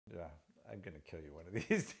Yeah, I'm going to kill you one of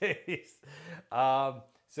these days.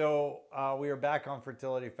 We are back on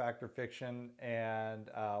Fertility Factor Fiction, and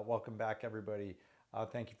welcome back, everybody.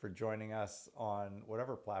 Thank you for joining us on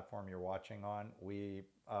whatever platform you're watching on. We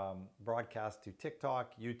broadcast to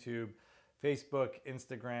TikTok, YouTube, Facebook,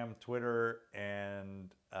 Instagram, Twitter,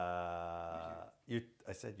 and I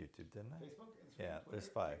said YouTube, didn't I? Facebook, Instagram, yeah, Twitter, there's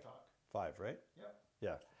five. TikTok. Five, right? Yep.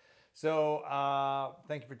 Yeah. So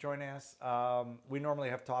thank you for joining us. We normally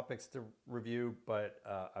have topics to review, but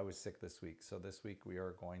I was sick this week. So this week we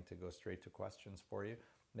are going to go straight to questions for you,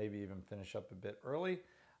 maybe even finish up a bit early.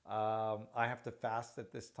 I have to fast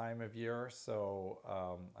at this time of year, so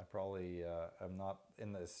I probably am not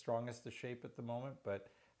in the strongest of shape at the moment, but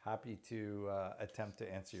happy to attempt to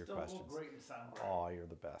answer your questions. Still great and sound great. Oh, you're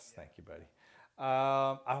the best. Yeah. Thank you, buddy.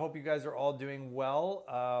 I hope you guys are all doing well.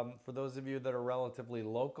 For those of you that are relatively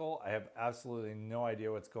local, I have absolutely no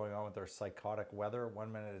idea what's going on with our psychotic weather.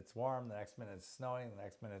 1 minute it's warm, the next minute it's snowing, the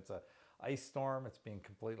next minute it's a ice storm. It's being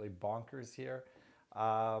completely bonkers here.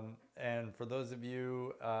 And for those of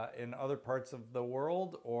you in other parts of the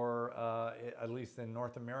world, or at least in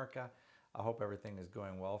North America, I hope everything is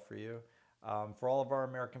going well for you. For all of our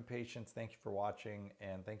American patients, thank you for watching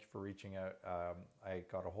and thank you for reaching out. I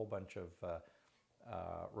got a whole bunch of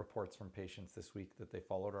reports from patients this week that they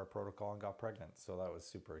followed our protocol and got pregnant. So that was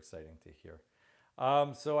super exciting to hear.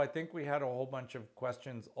 So I think we had a whole bunch of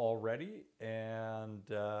questions already, and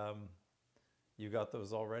you got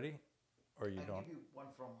those already, or you don't? I'll give you one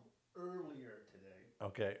from earlier today.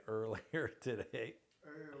 Okay, earlier today.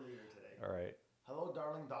 Earlier today. All right. Hello,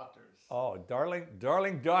 darling doctors. Oh,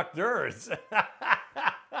 darling doctors.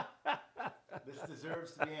 This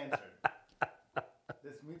deserves to be answered.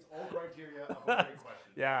 This meets all criteria of a great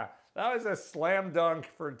question. Yeah, that was a slam dunk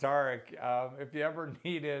for Tarek. If you ever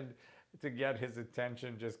needed to get his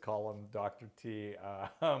attention, just call him Dr. T.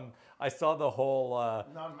 I saw the whole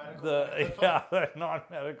non-medical. The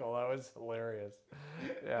non-medical. That was hilarious.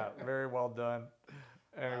 Yeah, very well done.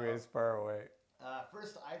 Anyways, far away.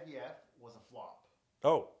 First IVF was a flop.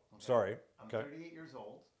 Oh, okay. Sorry. I'm okay. 38 years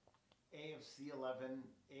old. AFC 11,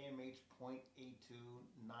 AMH 0.82,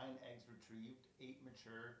 9 eggs retrieved, 8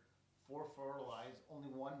 mature, 4 fertilized, only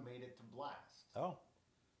 1 made it to blast. Oh.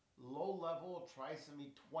 Low level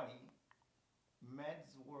trisomy 20.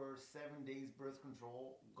 Meds were 7 days birth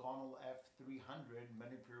control, Gonal F 300,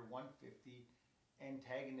 Menopur 150,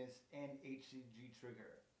 antagonist, and HCG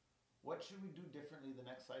trigger. What should we do differently the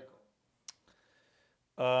next cycle?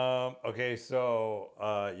 Okay,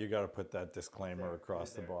 so you got to put that disclaimer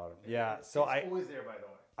across the bottom. Yeah, so it's always there, by the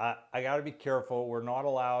way. I got to be careful. We're not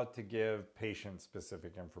allowed to give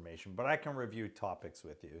patient-specific information, but I can review topics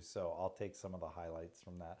with you. So I'll take some of the highlights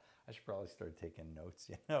from that. I should probably start taking notes,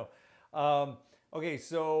 you know. Okay,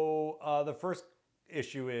 so the first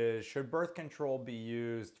issue is, should birth control be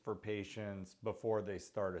used for patients before they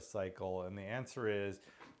start a cycle? And the answer is,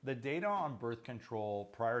 the data on birth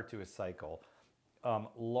control prior to a cycle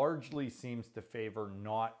largely seems to favor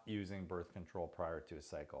not using birth control prior to a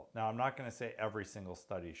cycle. Now, I'm not going to say every single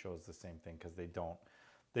study shows the same thing, because they don't.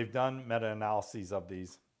 They've done meta-analyses of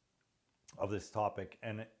this topic,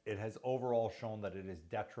 and it has overall shown that it is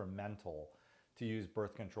detrimental to use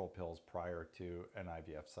birth control pills prior to an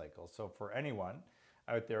IVF cycle. So for anyone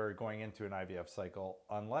out there going into an IVF cycle,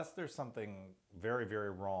 unless there's something very,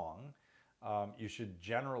 very wrong, you should,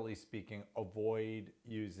 generally speaking, avoid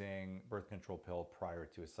using birth control pill prior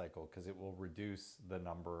to a cycle, because it will reduce the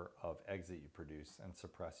number of eggs that you produce and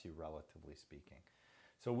suppress you, relatively speaking.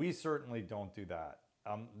 So we certainly don't do that.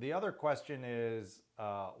 The other question is,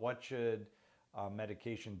 what should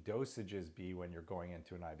medication dosages be when you're going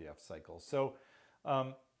into an IVF cycle? So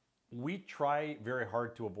we try very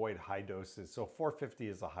hard to avoid high doses. So 450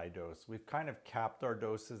 is a high dose. We've kind of capped our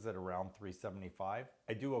doses at around 375.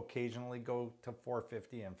 I do occasionally go to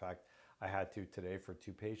 450. In fact, I had to today for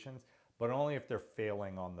 2 patients, but only if they're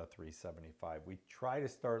failing on the 375. We try to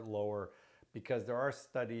start lower, because there are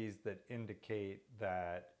studies that indicate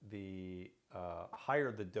that the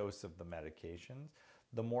higher the dose of the medications,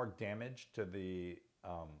 the more damage to the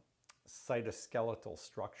cytoskeletal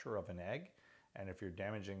structure of an egg. And if you're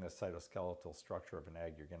damaging the cytoskeletal structure of an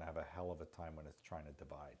egg, you're going to have a hell of a time when it's trying to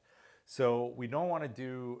divide. So we don't want to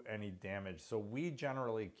do any damage. So we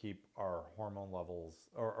generally keep our hormone levels,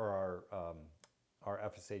 or our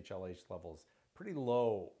FSH, LH levels pretty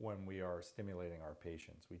low when we are stimulating our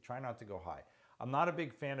patients. We try not to go high. I'm not a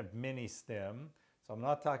big fan of mini stim, so I'm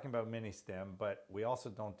not talking about mini stim, but we also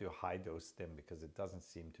don't do high dose stim because it doesn't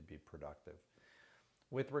seem to be productive.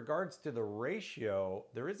 With regards to the ratio,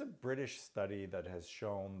 there is a British study that has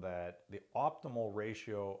shown that the optimal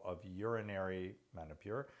ratio of urinary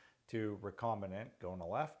Menopur to recombinant,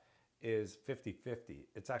 gonal F, is 50-50.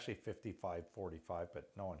 It's actually 55-45, but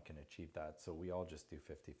no one can achieve that. So we all just do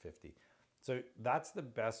 50-50. So that's the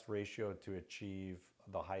best ratio to achieve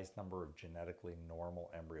the highest number of genetically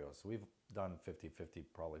normal embryos. So we've done 50-50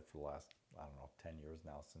 probably for the last, I don't know, 10 years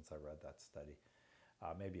now since I read that study.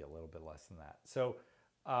 Maybe a little bit less than that. So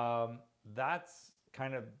that's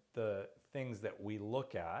kind of the things that we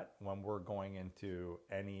look at when we're going into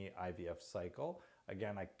any IVF cycle.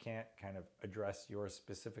 Again, I can't kind of address yours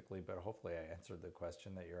specifically, but hopefully I answered the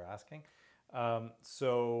question that you're asking.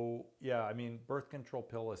 So yeah, I mean, birth control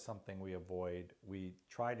pill is something we avoid. We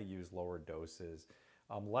try to use lower doses.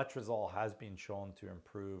 Letrozole has been shown to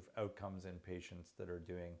improve outcomes in patients that are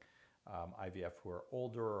doing IVF who are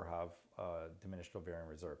older or have diminished ovarian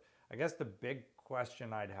reserve. I guess the big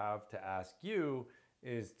question I'd have to ask you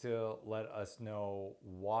is to let us know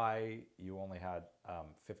why you only had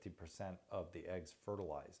 50% of the eggs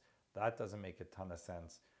fertilized. That doesn't make a ton of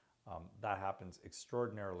sense. That happens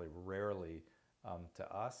extraordinarily rarely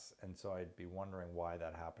to us, and so I'd be wondering why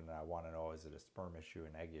that happened. And I want to know, is it a sperm issue,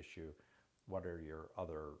 an egg issue? What are your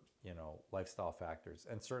other, lifestyle factors?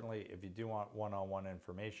 And certainly, if you do want one-on-one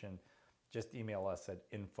information, just email us at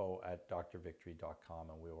info@drvictory.com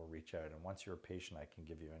and we will reach out. And once you're a patient, I can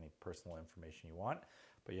give you any personal information you want,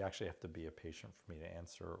 but you actually have to be a patient for me to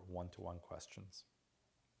answer one-to-one questions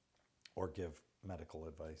or give medical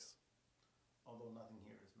advice. Although nothing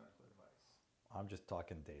here is medical advice. I'm just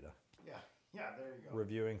talking data. Yeah, there you go.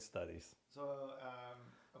 Reviewing studies. So,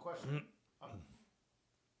 a question of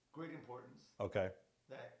great importance. Okay.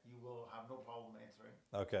 That you will have no problem answering.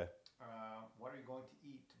 Okay. What are you going to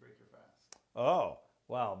eat to break your fast? Oh,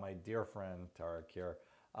 well, my dear friend Tarek here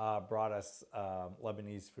brought us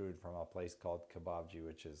Lebanese food from a place called Kebabji,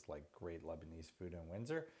 which is like great Lebanese food in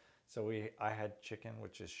Windsor. So I had chicken,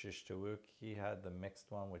 which is shish tawouk. He had the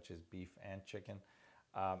mixed one, which is beef and chicken.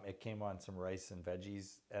 It came on some rice and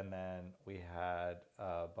veggies. And then we had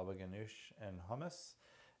baba ganoush and hummus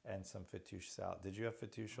and some fattoush salad. Did you have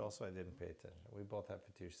fattoush also? I didn't pay attention. We both had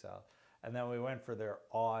fattoush salad. And then we went for their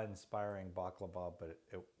awe-inspiring baklava, but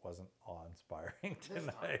it wasn't awe-inspiring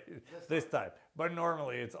tonight. This time. But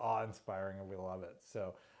normally it's awe-inspiring and we love it.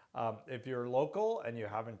 So if you're local and you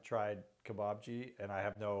haven't tried Kebabji, and I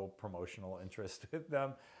have no promotional interest with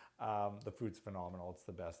them, the food's phenomenal. It's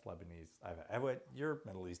the best Lebanese I've had. You're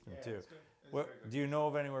Middle Eastern too. It's good. Do you know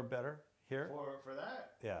of anywhere better here? For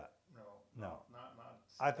that? Yeah. No. Not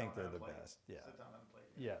I think they're the best. Yeah. Sit down and play.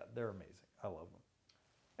 Yeah, they're amazing. I love them.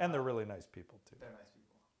 And they're really nice people too. They're nice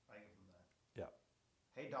people. I give them that. Yeah.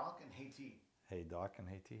 Hey Doc and hey T. Hey Doc and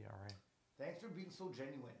hey T. All right. Thanks for being so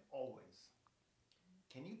genuine always.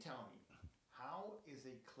 Can you tell me, how is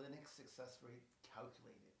a clinic success rate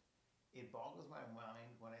calculated? It boggles my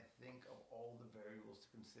mind when I think of all the variables to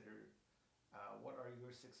consider. What are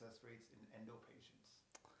your success rates in endo patients?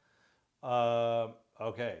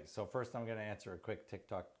 Okay, so first I'm going to answer a quick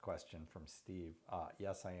TikTok question from Steve.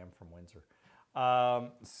 Yes, I am from Windsor.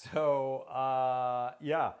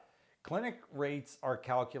 Yeah, clinic rates are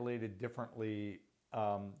calculated differently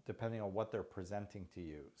depending on what they're presenting to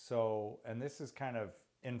you. So, and this is kind of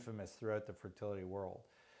infamous throughout the fertility world.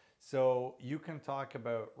 So you can talk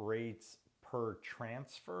about rates per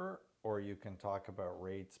transfer, or you can talk about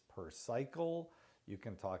rates per cycle. You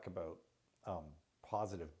can talk about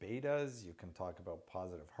positive betas. You can talk about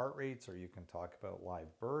positive heart rates, or you can talk about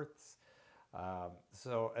live births.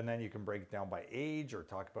 And then you can break it down by age or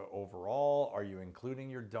talk about overall. Are you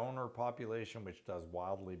including your donor population, which does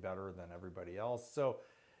wildly better than everybody else? So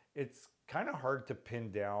it's kind of hard to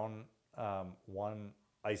pin down one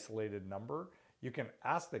isolated number. You can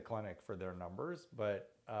ask the clinic for their numbers, but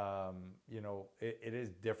it is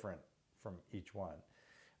different from each one.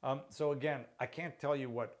 So again, I can't tell you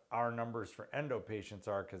what our numbers for endo patients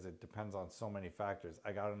are because it depends on so many factors.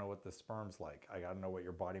 I got to know what the sperm's like. I got to know what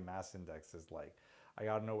your body mass index is like. I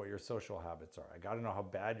got to know what your social habits are. I got to know how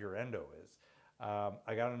bad your endo is.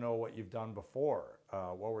 I got to know what you've done before.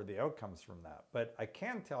 What were the outcomes from that? But I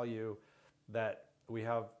can tell you that we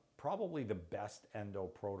have probably the best endo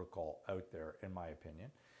protocol out there, in my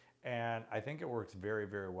opinion. And I think it works very,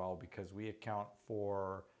 very well because we account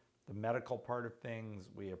for the medical part of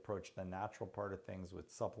things. We approach the natural part of things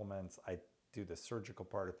with supplements. I do the surgical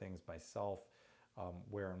part of things myself,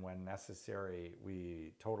 where and when necessary.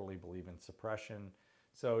 We totally believe in suppression.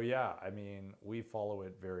 So yeah, I mean, we follow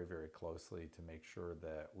it very, very closely to make sure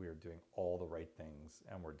that we are doing all the right things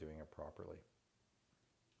and we're doing it properly.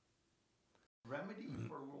 Remedy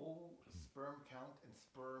for low sperm count and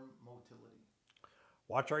sperm motility?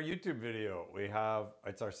 Watch our YouTube video.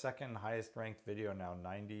 It's our second highest ranked video now,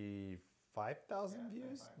 95,000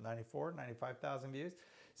 views, 94, 95,000 views.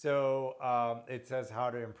 So it says how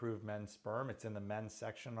to improve men's sperm. It's in the men's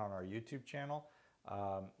section on our YouTube channel.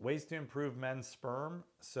 Ways to improve men's sperm.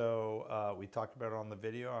 So we talked about it on the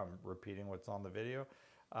video. I'm repeating what's on the video.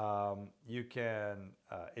 You can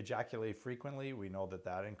ejaculate frequently. We know that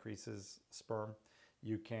that increases sperm.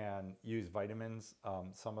 You can use vitamins.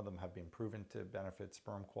 Some of them have been proven to benefit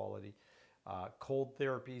sperm quality. Cold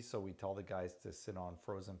therapy, so we tell the guys to sit on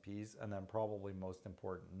frozen peas. And then probably most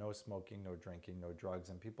important, no smoking, no drinking, no drugs.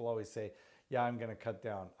 And people always say, yeah, I'm going to cut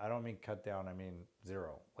down. I don't mean cut down, I mean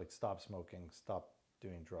zero. Like stop smoking, stop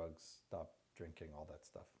doing drugs, stop drinking, all that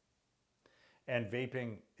stuff. And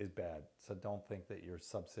vaping is bad, so don't think that you're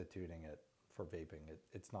substituting it for vaping.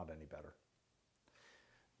 It's not any better.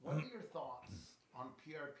 What are your thoughts on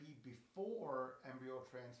PRP before embryo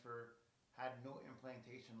transfer? Had no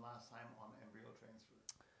implantation last time on embryo transfer.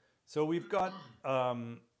 So we've got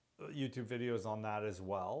YouTube videos on that as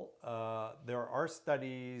well. There are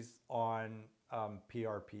studies on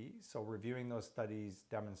PRP. So reviewing those studies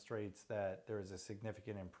demonstrates that there is a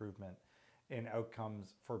significant improvement in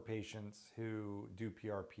outcomes for patients who do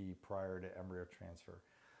PRP prior to embryo transfer.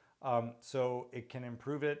 So it can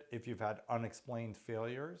improve it if you've had unexplained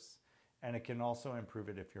failures, and it can also improve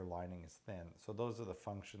it if your lining is thin. So those are the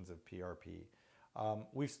functions of PRP.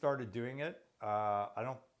 We've started doing it. I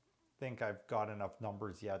don't think I've got enough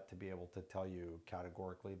numbers yet to be able to tell you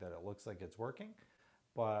categorically that it looks like it's working,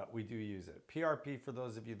 but we do use it. PRP, for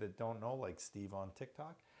those of you that don't know, like Steve on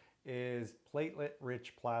TikTok, is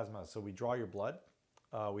platelet-rich plasma. So we draw your blood,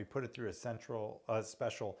 we put it through a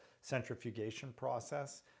special centrifugation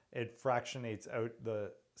process. It fractionates out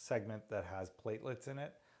the segment that has platelets in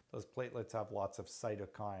it. Those platelets have lots of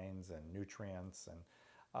cytokines and nutrients and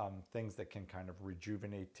things that can kind of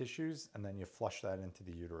rejuvenate tissues, and then you flush that into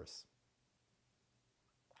the uterus.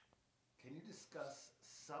 Can you discuss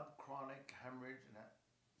subchronic hemorrhage and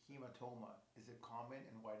hematoma? Is it common,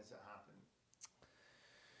 and why does it happen?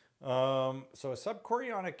 So a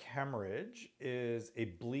subchorionic hemorrhage is a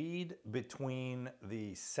bleed between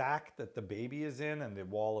the sac that the baby is in and the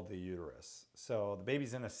wall of the uterus. So the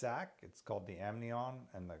baby's in a sac. It's called the amnion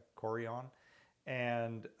and the chorion.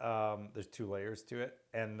 And there's two layers to it.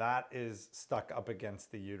 And that is stuck up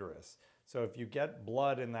against the uterus. So if you get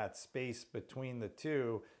blood in that space between the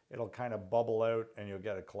two, it'll kind of bubble out and you'll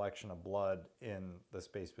get a collection of blood in the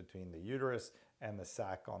space between the uterus and the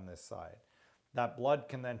sac on this side. That blood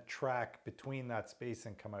can then track between that space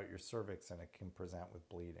and come out your cervix, and it can present with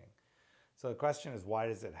bleeding. So the question is, why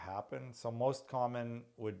does it happen? So most common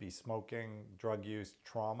would be smoking, drug use,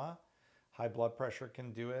 trauma. High blood pressure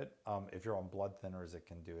can do it. If you're on blood thinners, it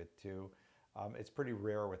can do it too. It's pretty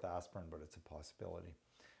rare with aspirin, but it's a possibility.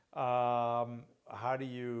 How do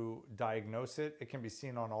you diagnose it? It can be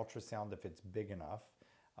seen on ultrasound if it's big enough.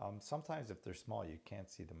 Sometimes if they're small, you can't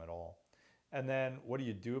see them at all. And then what do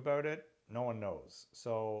you do about it? No one knows.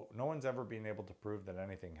 So no one's ever been able to prove that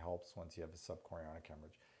anything helps once you have a subchorionic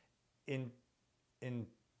hemorrhage.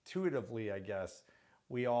 Intuitively, I guess,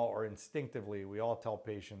 instinctively, we all tell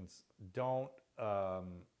patients, don't,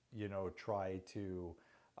 try to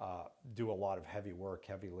do a lot of heavy work,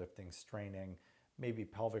 heavy lifting, straining, maybe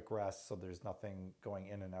pelvic rest, so there's nothing going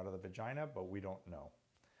in and out of the vagina, but we don't know.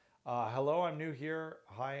 Hello, I'm new here.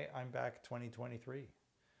 Hi, I'm back 2023.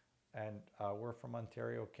 And we're from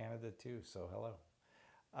Ontario, Canada too, so hello.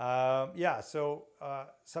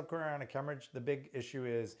 Subchorionic hemorrhage, the big issue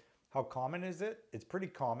is, how common is it? It's pretty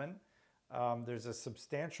common. There's a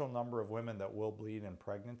substantial number of women that will bleed in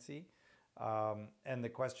pregnancy. And the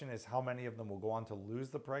question is, how many of them will go on to lose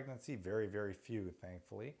the pregnancy? Very, very few,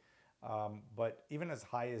 thankfully. But even as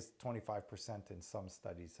high as 25% in some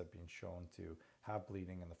studies have been shown to have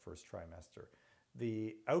bleeding in the first trimester.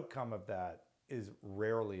 The outcome of that is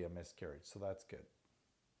rarely a miscarriage, so that's good.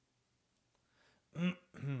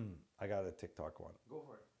 I got a TikTok one. Go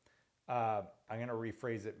for it. I'm going to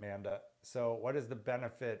rephrase it, Manda. So what is the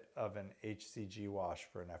benefit of an HCG wash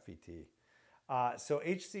for an FET? So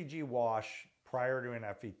HCG wash prior to an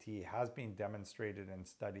FET has been demonstrated in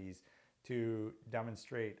studies to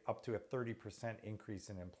demonstrate up to a 30% increase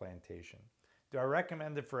in implantation. Do I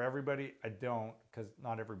recommend it for everybody? I don't, because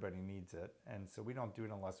not everybody needs it. And so we don't do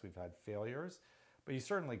it unless we've had failures, but you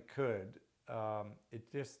certainly could. It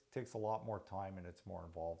just takes a lot more time and it's more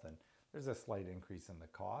involved, and there's a slight increase in the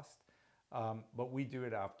cost. But we do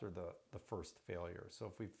it after the first failure. So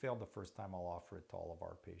if we failed the first time, I'll offer it to all of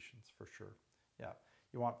our patients for sure. Yeah.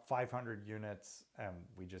 You want 500 units, and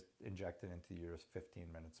we just inject it into the uterus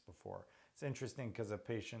 15 minutes before. It's interesting because a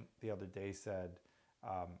patient the other day said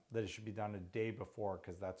that it should be done a day before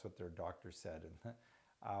because that's what their doctor said.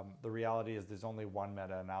 And the reality is there's only one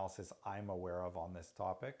meta-analysis I'm aware of on this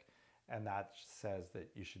topic, and that says that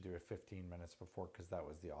you should do it 15 minutes before because that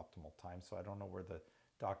was the optimal time. So I don't know where the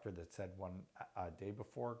doctor that said one day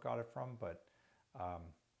before got it from, but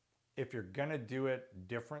if you're gonna do it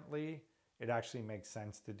differently, it actually makes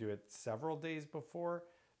sense to do it several days before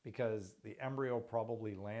because the embryo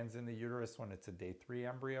probably lands in the uterus when it's a day 3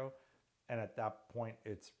 embryo. And at that point,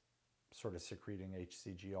 it's sort of secreting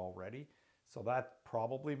HCG already. So that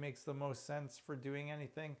probably makes the most sense for doing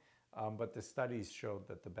anything. But the studies showed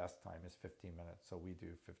that the best time is 15 minutes. So we do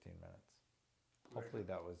 15 minutes. Hopefully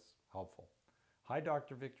that was helpful. Hi,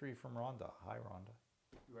 Dr. Victory from Rhonda. Hi, Rhonda.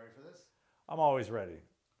 You ready for this? I'm always ready.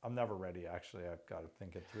 I'm never ready, actually. I've got to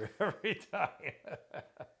think it through every time.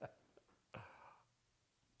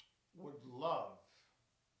 Would love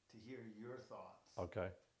to hear your thoughts Okay.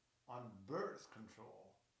 on birth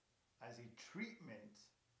control as a treatment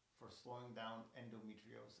for slowing down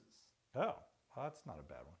endometriosis. Oh, well, that's not a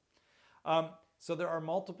bad one. So there are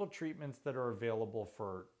multiple treatments that are available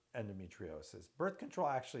for endometriosis. Birth control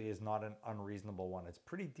actually is not an unreasonable one. It's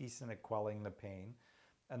pretty decent at quelling the pain.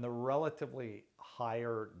 And the relatively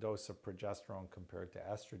higher dose of progesterone compared to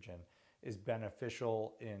estrogen is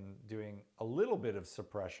beneficial in doing a little bit of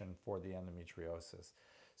suppression for the endometriosis.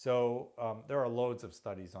 So there are loads of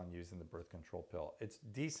studies on using the birth control pill. It's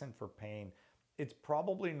decent for pain. It's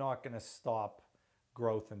probably not going to stop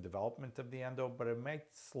growth and development of the endo, but it might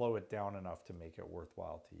slow it down enough to make it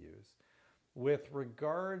worthwhile to use. With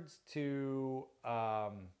regards to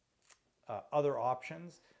other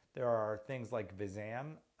options, there are things like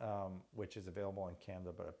Vizan, which is available in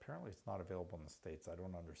Canada, but apparently it's not available in the States. I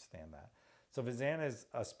don't understand that. So Vizan is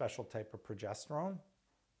a special type of progesterone.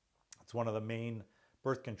 It's one of the main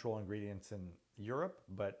birth control ingredients in Europe,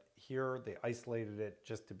 but here they isolated it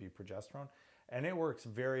just to be progesterone. And it works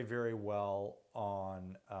very, very well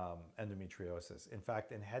on endometriosis. In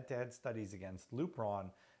fact, in head-to-head studies against Lupron,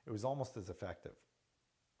 it was almost as effective.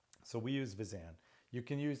 So we use Vizan. You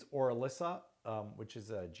can use Orilissa, which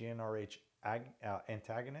is a GnRH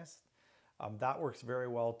antagonist. That works very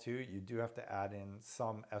well too. You do have to add in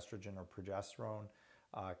some estrogen or progesterone,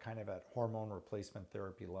 kind of at hormone replacement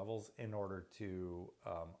therapy levels in order to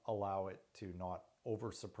allow it to not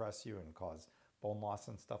over suppress you and cause bone loss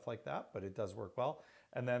and stuff like that, but it does work well.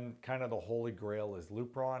 And then kind of the holy grail is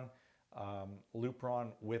Lupron.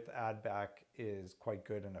 Lupron with add-back is quite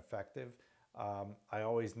good and effective. I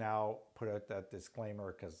always now put out that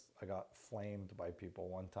disclaimer because I got flamed by people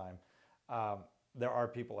one time. There are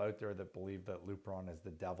people out there that believe that Lupron is the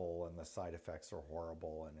devil and the side effects are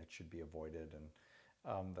horrible and it should be avoided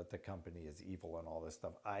and that the company is evil and all this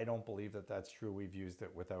stuff. I don't believe that that's true. We've used it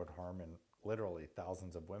without harm in literally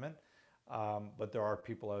thousands of women. But there are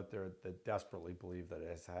people out there that desperately believe that it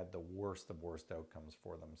has had the worst of worst outcomes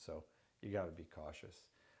for them. So you got to be cautious.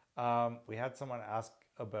 We had someone ask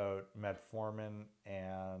about metformin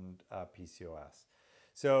and PCOS.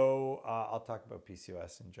 So I'll talk about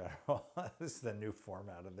PCOS in general. This is the new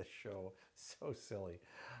format of this show. So silly.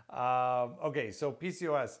 Okay, so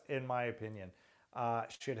PCOS, in my opinion,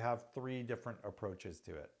 should have 3 different approaches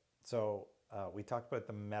to it. So we talked about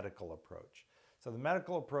the medical approach. So the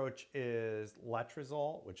medical approach is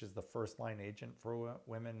letrozole, which is the first-line agent for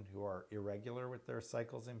women who are irregular with their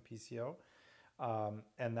cycles in PCO.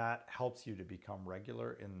 And that helps you to become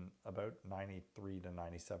regular in about 93 to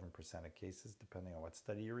 97% of cases, depending on what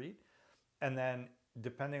study you read. And then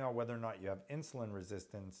depending on whether or not you have insulin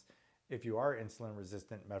resistance, if you are insulin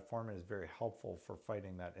resistant, metformin is very helpful for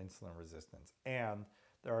fighting that insulin resistance. And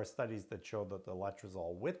there are studies that show that the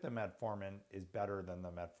letrozole with the metformin is better than the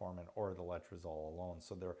metformin or the letrozole alone.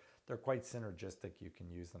 So they're quite synergistic. You can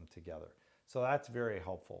use them together. So that's very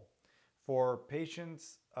helpful. For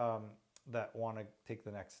patients that want to take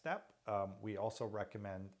the next step, we also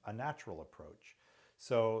recommend a natural approach.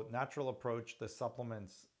 So natural approach, the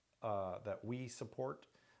supplements that we support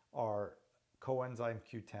are coenzyme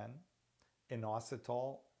Q10,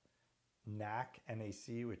 inositol, NAC,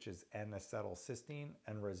 NAC, which is N-acetylcysteine,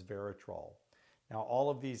 and resveratrol. Now,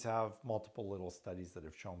 all of these have multiple little studies that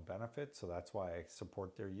have shown benefit, so that's why I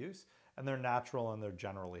support their use. And they're natural and they're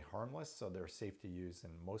generally harmless, so they're safe to use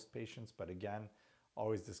in most patients. But again,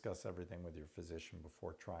 always discuss everything with your physician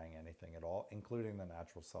before trying anything at all, including the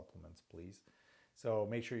natural supplements, please. So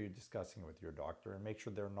make sure you're discussing it with your doctor and make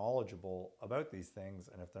sure they're knowledgeable about these things.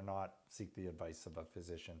 And if they're not, seek the advice of a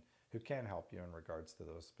physician who can help you in regards to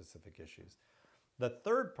those specific issues. The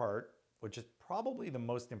third part which is probably the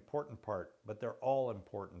most important part, but they're all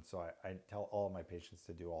important. So I tell all of my patients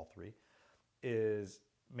to do all three, is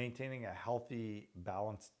maintaining a healthy,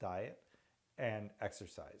 balanced diet and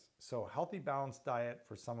exercise. So healthy, balanced diet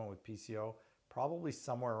for someone with PCO, probably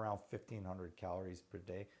somewhere around 1,500 calories per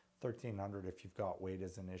day. 1,300 if you've got weight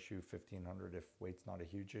as an issue, 1,500 if weight's not a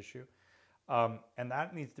huge issue. And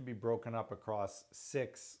that needs to be broken up across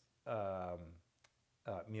 6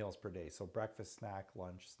 meals per day. So breakfast, snack,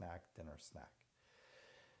 lunch, snack, dinner, snack.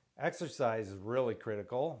 Exercise is really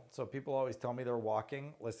critical. So people always tell me they're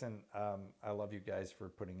walking. Listen, I love you guys for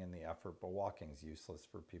putting in the effort, but walking is useless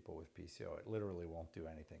for people with PCO. It literally won't do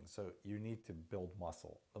anything. So you need to build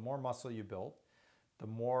muscle. The more muscle you build, the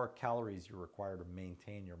more calories you require to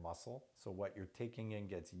maintain your muscle. So what you're taking in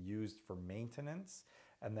gets used for maintenance,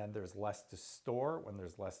 and then there's less to store. When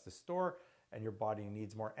there's less to store and your body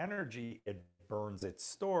needs more energy, it burns its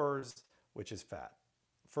stores, which is fat.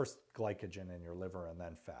 First glycogen in your liver and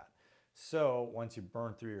then fat. So once you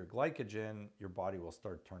burn through your glycogen, your body will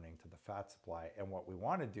start turning to the fat supply. And what we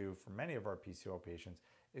want to do for many of our PCO patients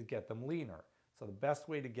is get them leaner. So the best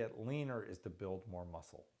way to get leaner is to build more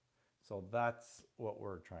muscle. So that's what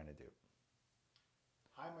we're trying to do.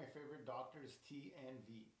 Hi, my favorite doctors, T and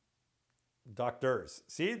V. Doctors.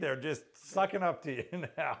 See, they're just sucking up to you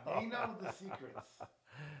now. They know the secrets.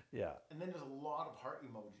 Yeah. And then there's a lot of heart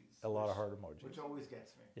emojis. A lot of heart emojis. Which always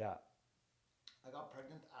gets me. Yeah. I got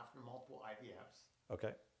pregnant after multiple IVFs.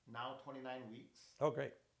 Okay. Now 29 weeks. Oh,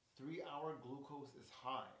 great. 3-hour glucose is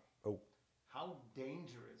high. Oh. How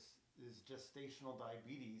dangerous is gestational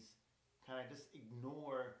diabetes? Can I just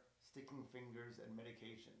ignore sticking fingers and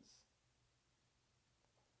medications?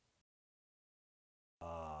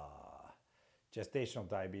 Gestational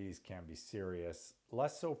diabetes can be serious,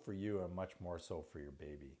 less so for you and much more so for your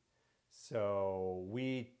baby. So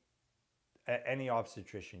any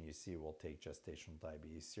obstetrician you see will take gestational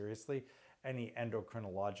diabetes seriously. Any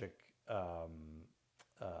endocrinologic,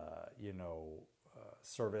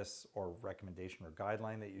 service or recommendation or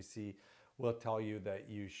guideline that you see will tell you that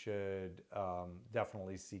you should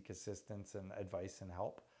definitely seek assistance and advice and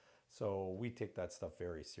help. So we take that stuff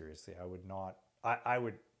very seriously. I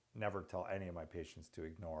would never tell any of my patients to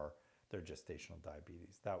ignore their gestational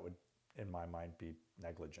diabetes. That would, in my mind, be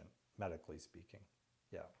negligent, medically speaking.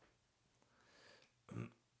 Yeah.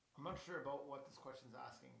 I'm not sure about what this question's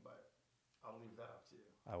asking, but I'll leave that up to you.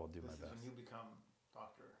 I will do my best. This is when you become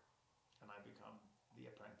doctor and I become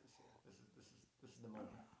the apprentice here. This is the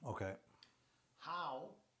moment. Okay.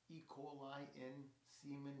 How E. coli in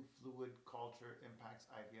semen fluid culture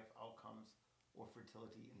impacts IVF outcomes or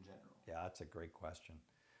fertility in general? Yeah, that's a great question.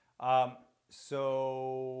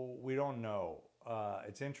 So we don't know.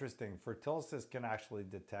 It's interesting. Fertility can actually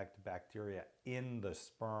detect bacteria in the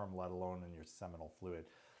sperm, let alone in your seminal fluid.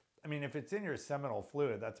 I mean, if it's in your seminal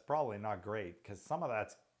fluid, that's probably not great because some of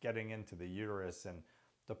that's getting into the uterus, and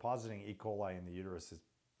depositing E. coli in the uterus is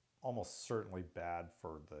almost certainly bad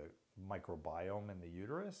for the microbiome in the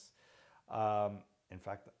uterus. In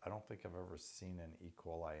fact, I don't think I've ever seen an E.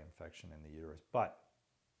 coli infection in the uterus, but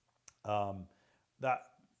that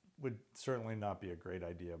would certainly not be a great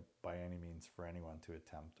idea by any means for anyone to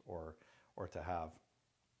attempt or to have.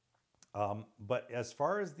 But as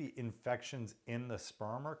far as the infections in the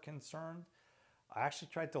sperm are concerned, I actually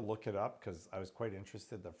tried to look it up because I was quite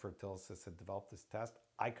interested that Fertility had developed this test.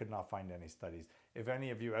 I could not find any studies. If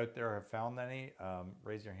any of you out there have found any,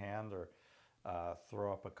 raise your hand or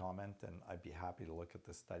throw up a comment, and I'd be happy to look at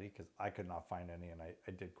the study because I could not find any, and I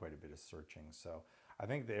did quite a bit of searching. So I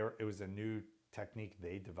think it was a new technique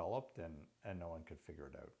they developed, and no one could figure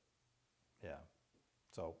it out. Yeah.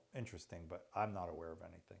 So interesting, but I'm not aware of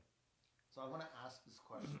anything. So I want to ask this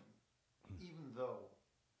question, even though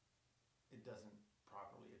it doesn't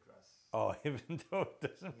properly address. Oh, even though it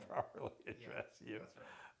doesn't properly address you. That's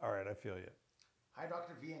right. All right, I feel you. Hi,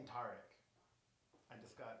 Dr. V and Tarek. I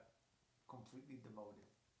just got completely demoted.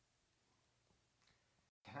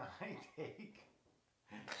 Can I take...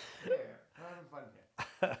 Yeah, we're having fun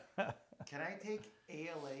here. Can I take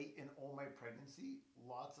ALA in all my pregnancy?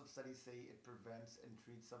 Lots of studies say it prevents and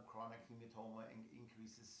treats subchronic hematoma and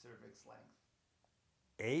increases cervix length.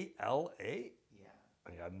 ALA? Yeah.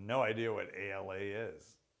 I got no idea what ALA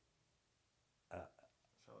is. Shall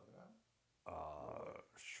I look it up?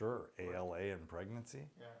 Sure. ALA in pregnancy?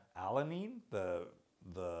 Yeah. Alanine, the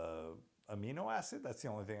amino acid? That's the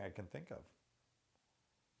only thing I can think of.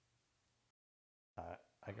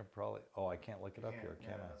 I can probably... Oh, I can't look it up here,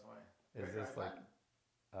 can I? That's why. Is this like...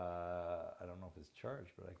 I don't know if it's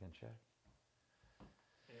charged, but I can check.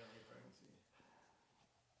 ALA pregnancy.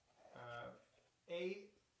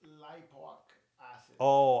 A-lipoic acid acid.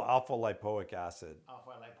 Oh, alpha lipoic acid.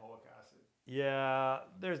 Alpha lipoic acid. Yeah,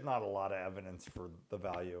 there's not a lot of evidence for the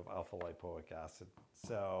value of alpha lipoic acid.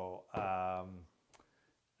 So I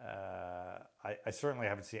certainly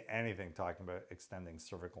haven't seen anything talking about extending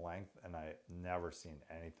cervical length, and I've never seen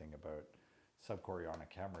anything about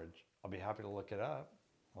subchorionic hemorrhage. I'll be happy to look it up.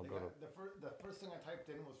 I'll go to the first thing I typed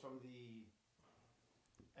in was from the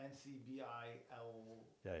NCBIL.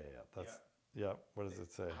 Yeah. That's yeah. What does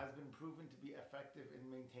it say? Has been proven to be effective in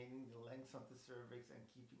maintaining the length of the cervix and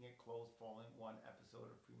keeping it closed following one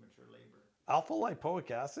episode of premature labor. Alpha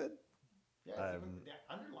lipoic acid? Yeah, they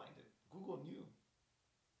underlined it. Google knew.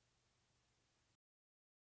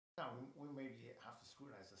 Now, we maybe have to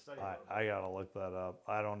scrutinize the study. I gotta look that up.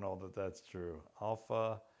 I don't know that that's true.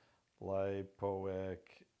 Alpha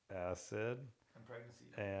lipoic acid and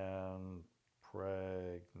pregnancy. And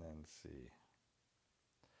pregnancy.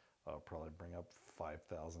 I'll probably bring up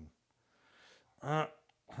 5,000.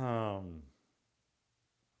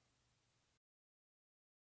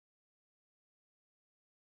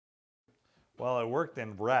 Well, it worked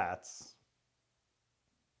in rats.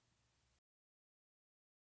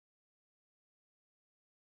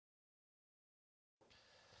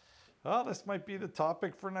 Oh, this might be the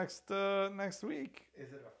topic for next week.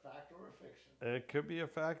 Is it a fact or a fiction? It could be a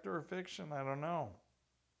fact or a fiction. I don't know.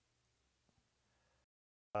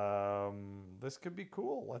 This could be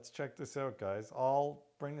cool. Let's check this out, guys. I'll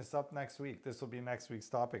bring this up next week. This will be next week's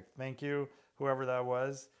topic. Thank you, whoever that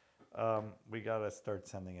was. We got to start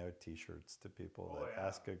sending out t-shirts to people that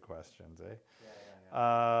ask good questions, eh?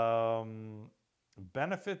 Yeah.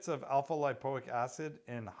 Benefits of alpha lipoic acid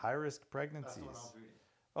in high-risk pregnancies. That's what I was reading.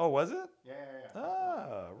 Oh, was it? Yeah.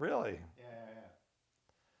 Ah, really?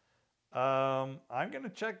 Yeah. I'm going to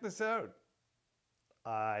check this out.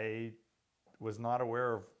 I was not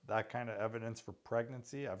aware of that kind of evidence for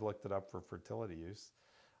pregnancy. I've looked it up for fertility use.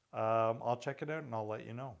 I'll check it out and I'll let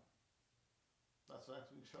you know. That's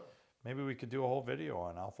next week's show. Maybe we could do a whole video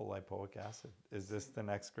on alpha lipoic acid. Is this the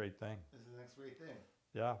next great thing? This is the next great thing.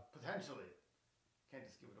 Yeah. Potentially. Can't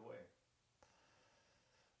just give it away.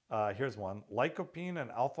 Here's one. Lycopene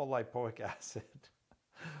and alpha lipoic acid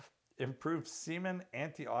improve semen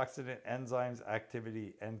antioxidant enzymes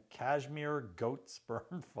activity and cashmere goat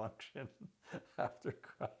sperm function after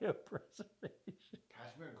cryopreservation.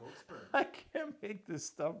 Cashmere goat sperm? I can't make this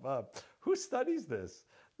stuff up. Who studies this?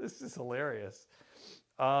 This is hilarious.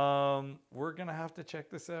 We're going to have to check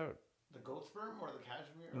this out. The goat sperm or the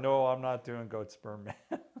cashmere? No, I'm not doing goat sperm, man.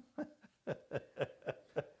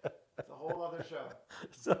 It's a whole other show.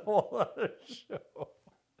 It's a whole other show.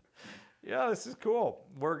 Yeah, this is cool.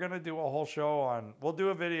 We're going to do a whole show on, we'll do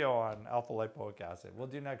a video on alpha lipoic acid. We'll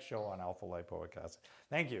do next show on alpha lipoic acid.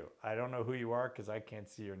 Thank you. I don't know who you are because I can't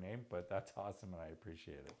see your name, but that's awesome and I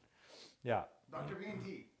appreciate it. Yeah. Dr.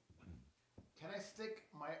 V&T, can I stick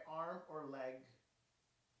my arm or leg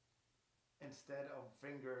instead of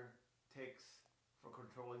finger ticks for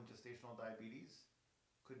controlling gestational diabetes?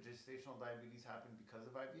 Could gestational diabetes happen because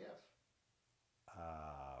of IVF?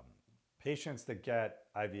 Patients that get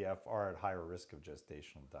IVF are at higher risk of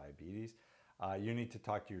gestational diabetes. You need to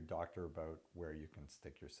talk to your doctor about where you can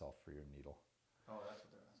stick yourself for your needle. Oh, that's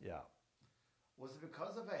what they're asking. Yeah. Was it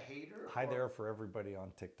because of a hater? Hi there for everybody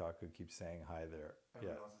on TikTok who keeps saying hi there.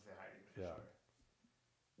 Everybody wants to say hi to you, for sure.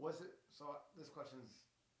 Was it, so this question's,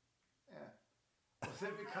 was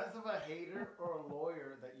it because of a hater or a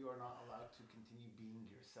lawyer that you are not allowed to continue being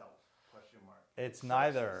yourself? Question mark. It's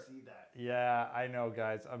neither. See that. Yeah, I know,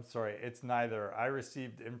 guys. I'm sorry. It's neither. I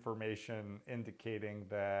received information indicating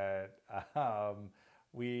that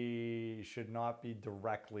we should not be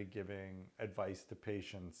directly giving advice to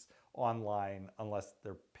patients online unless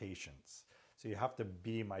they're patients. So you have to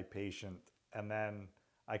be my patient, and then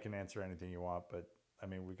I can answer anything you want. But I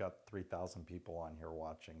mean, we got 3,000 people on here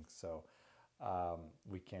watching, so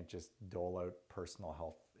we can't just dole out personal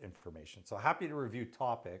health information. So happy to review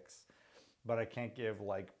topics, but I can't give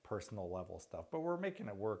like personal level stuff. But we're making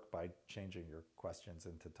it work by changing your questions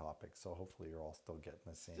into topics. So hopefully you're all still getting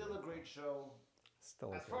the same. Still a great show.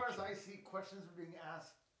 Still as far as I see, questions are being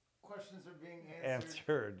asked, questions are being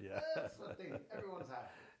answered. Yeah. That's what everyone's happy.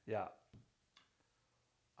 Yeah.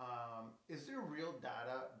 Is there real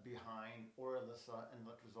data behind Orilissa and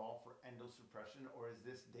letrozole for endosuppression, or is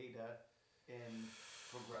this data in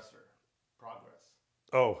progress?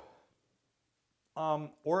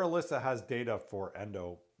 Orilissa has data for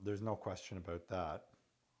endo. There's no question about that.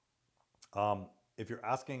 If you're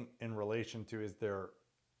asking in relation to, is there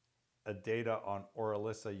a data on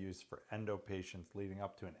Orilissa use for endo patients leading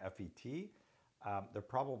up to an FET? There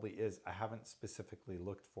probably is. I haven't specifically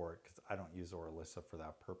looked for it because I don't use Orilissa for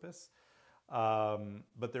that purpose.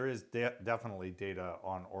 But there is definitely data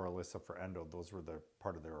on Orilissa for endo. Those were the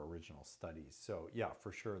part of their original studies. So yeah,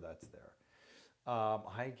 for sure that's there.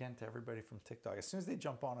 Hi again to everybody from TikTok. As soon as they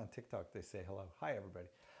jump on TikTok, they say hello. Hi, everybody.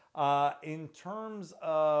 In terms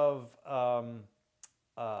of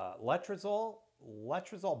letrozole,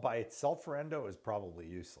 letrozole by itself for endo is probably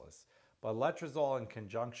useless. But letrozole in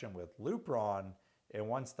conjunction with Lupron, in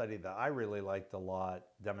one study that I really liked a lot,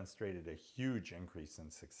 demonstrated a huge increase in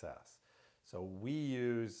success. So we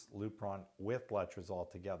use Lupron with letrozole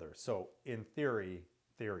together. So in theory,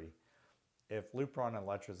 if Lupron and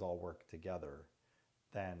letrozole work together,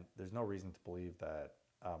 then there's no reason to believe that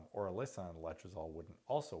Orilissa and letrozole wouldn't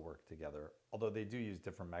also work together, although they do use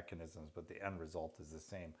different mechanisms, but the end result is the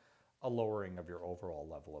same, a lowering of your overall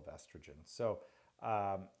level of estrogen. So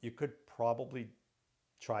you could probably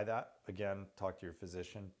try that. Again, talk to your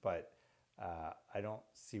physician, but I don't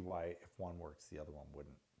see why if one works, the other one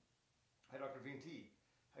wouldn't. Hi, Dr. VNT.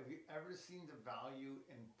 Have you ever seen the value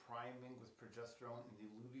in priming with progesterone in the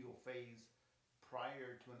luteal phase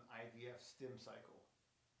prior to an IVF stim cycle?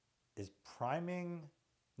 Is priming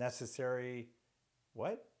necessary?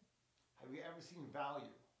 What? Have you ever seen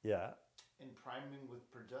value Yeah. in priming with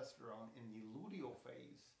progesterone in the luteal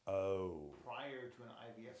phase prior to an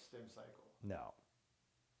IVF stim cycle? No,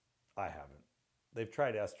 I haven't. They've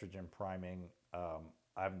tried estrogen priming. I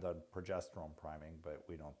haven't done progesterone priming, but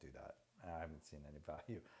we don't do that. I haven't seen any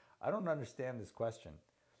value. I don't understand this question.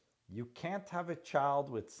 You can't have a child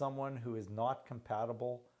with someone who is not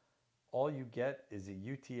compatible. All you get is a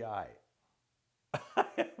UTI. I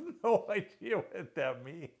have no idea what that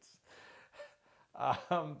means.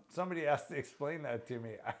 Somebody has to explain that to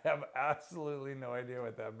me. I have absolutely no idea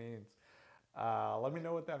what that means. Let me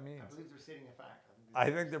know what that means. I believe they're stating a fact. I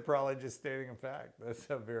think they're probably just stating a fact. That's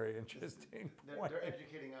a very interesting point. They're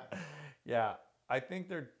educating us. Yeah, I think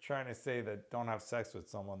they're trying to say that don't have sex with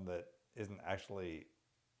someone that isn't actually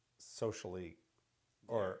socially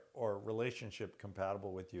or relationship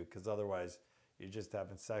compatible with you, because otherwise you're just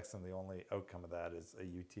having sex and the only outcome of that is a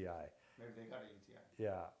UTI. Maybe they got a UTI.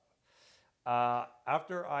 Yeah.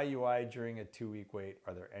 After IUI during a 2-week wait,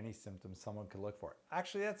 are there any symptoms someone could look for?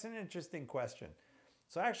 Actually, that's an interesting question.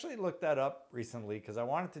 So I actually looked that up recently because I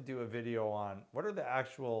wanted to do a video on what are the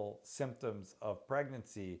actual symptoms of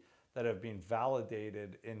pregnancy that have been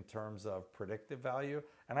validated in terms of predictive value.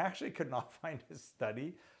 And I actually could not find a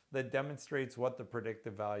study that demonstrates what the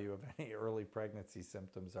predictive value of any early pregnancy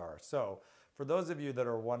symptoms are. So for those of you that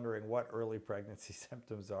are wondering what early pregnancy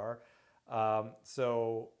symptoms are,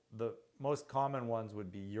 so the most common ones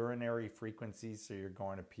would be urinary frequency, so you're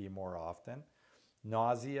going to pee more often,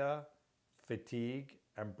 nausea, fatigue,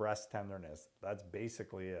 and breast tenderness. That's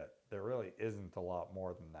basically it. There really isn't a lot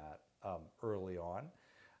more than that early on.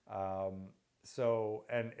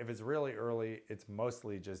 And if it's really early, it's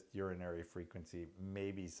mostly just urinary frequency,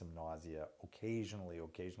 maybe some nausea, occasionally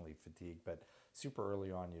fatigue, but super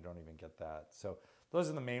early on, you don't even get that. So those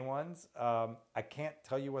are the main ones. I can't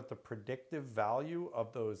tell you what the predictive value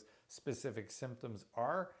of those specific symptoms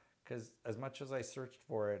are, because as much as I searched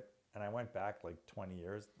for it, and I went back like 20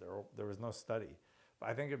 years, there was no study. But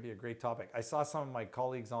I think it'd be a great topic. I saw some of my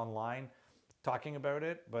colleagues online talking about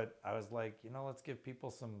it, but I was like, let's give people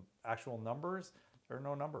some actual numbers. There are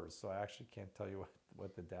no numbers, so I actually can't tell you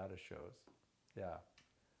what the data shows. Yeah.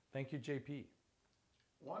 Thank you, JP.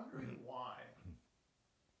 Wondering why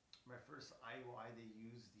my first IUI, they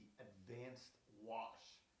used the advanced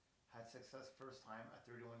wash. Had success first time at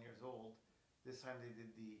 31 years old. This time they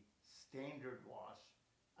did the standard wash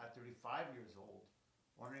at 35 years old.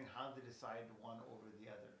 Wondering how they decided one over the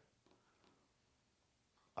other.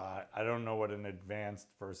 I don't know what an advanced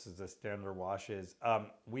versus a standard wash is.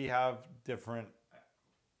 We have different...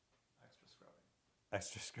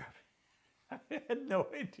 Extra scrubbing. I had no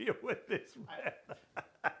idea what this meant.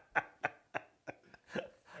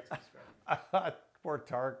 Extra scrubbing. I thought poor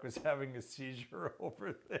Tark was having a seizure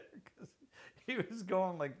over there because he was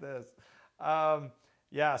going like this. As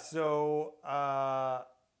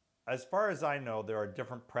far as I know, there are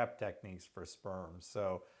different prep techniques for sperm.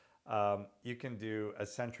 So you can do a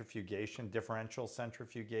centrifugation, differential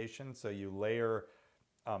centrifugation. So you layer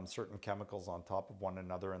certain chemicals on top of one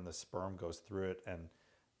another and the sperm goes through it, and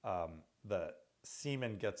the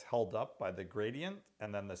semen gets held up by the gradient,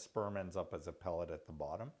 and then the sperm ends up as a pellet at the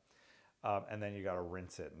bottom. And then you got to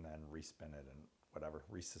rinse it and then respin it and whatever,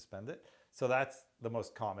 resuspend it. So that's the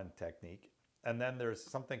most common technique. And then there's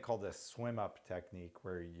something called a swim up technique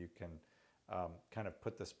where you can kind of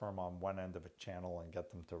put the sperm on one end of a channel and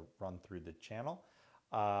get them to run through the channel.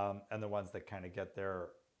 And the ones that kind of get there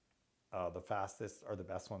The fastest are the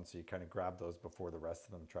best ones, so you kind of grab those before the rest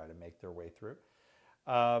of them try to make their way through.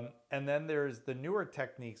 And then there's the newer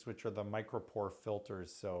techniques, which are the micropore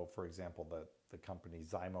filters. So for example, the company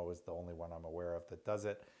Zymo is the only one I'm aware of that does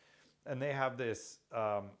it. And they have this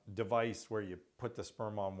device where you put the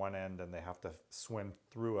sperm on one end and they have to swim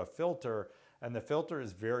through a filter. And the filter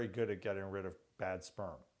is very good at getting rid of bad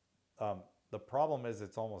sperm. The problem is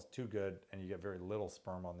it's almost too good and you get very little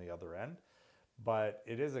sperm on the other end. But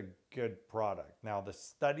it is a good product. Now, the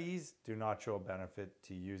studies do not show a benefit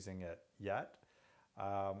to using it yet.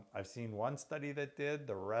 I've seen one study that did.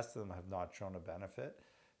 The rest of them have not shown a benefit.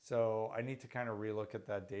 So I need to kind of relook at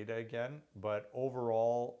that data again. But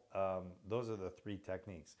overall, those are the three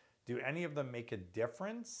techniques. Do any of them make a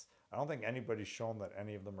difference? I don't think anybody's shown that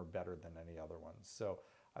any of them are better than any other ones. So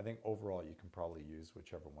I think overall you can probably use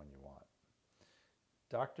whichever one you want.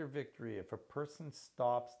 Dr. Victory, if a person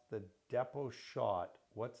stops the depot shot,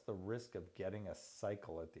 what's the risk of getting a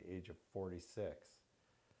cycle at the age of 46?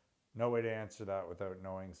 No way to answer that without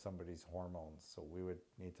knowing somebody's hormones. So we would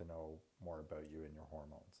need to know more about you and your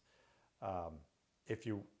hormones. If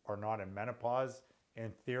you are not in menopause,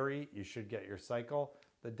 in theory, you should get your cycle.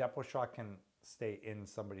 The depot shot can stay in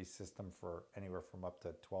somebody's system for anywhere from up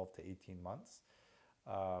to 12 to 18 months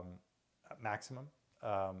maximum.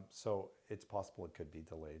 So it's possible it could be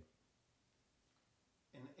delayed.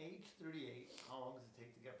 In age 38, how long does it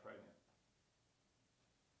take to get pregnant?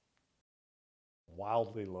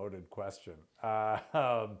 Wildly loaded question.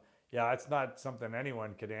 Yeah, it's not something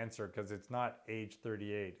anyone could answer because it's not age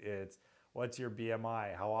 38. It's what's your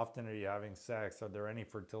BMI? How often are you having sex? Are there any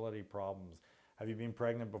fertility problems? Have you been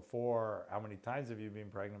pregnant before? How many times have you been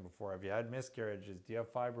pregnant before? Have you had miscarriages? Do you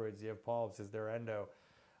have fibroids? Do you have polyps? Is there endo?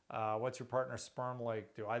 What's your partner's sperm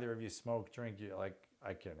like? Do either of you smoke, drink?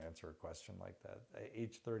 I can't answer a question like that. At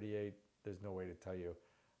age 38, there's no way to tell you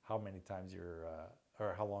how many times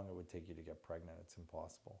or how long it would take you to get pregnant. It's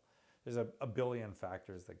impossible. There's a billion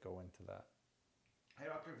factors that go into that. Hey,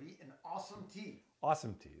 Dr. V, an awesome tea.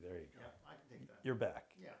 Awesome tea. There you go. Yeah, I can take that. You're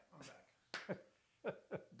back. Yeah, I'm back.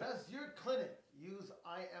 Does your clinic use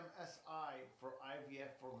IMSI for IVF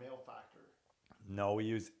for male factor? No, we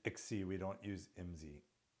use ICSI. We don't use IMSI.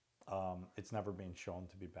 It's never been shown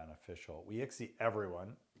to be beneficial. We ICSI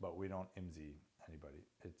everyone, but we don't IMSI anybody.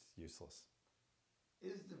 It's useless.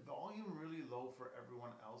 Is the volume really low for everyone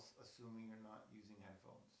else, assuming you're not using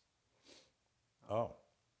headphones? Oh,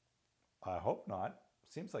 I hope not.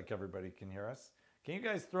 Seems like everybody can hear us. Can you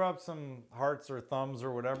guys throw up some hearts or thumbs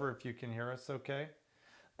or whatever if you can hear us okay?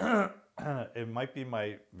 It might be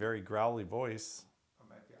my very growly voice. It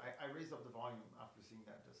might be. I raised up the volume after seeing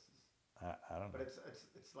that. I don't know. But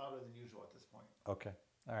it's louder than usual at this point. Okay.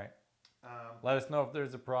 All right. Let us know if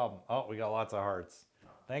there's a problem. Oh, we got lots of hearts.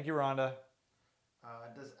 Thank you, Rhonda.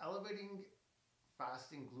 Does elevating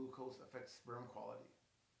fasting glucose affect sperm quality?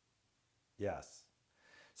 Yes.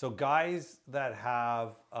 So guys that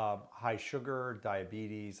have high sugar,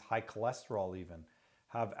 diabetes, high cholesterol even,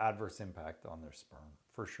 have adverse impact on their sperm,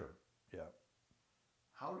 for sure. Yeah.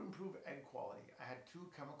 How to improve egg quality? I had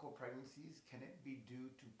 2 chemical pregnancies. Can it be due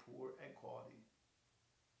to poor egg quality?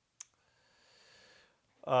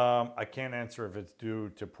 I can't answer if it's due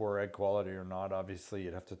to poor egg quality or not. Obviously,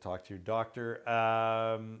 you'd have to talk to your doctor.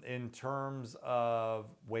 In terms of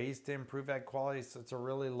ways to improve egg quality, so it's a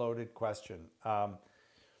really loaded question.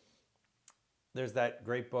 There's that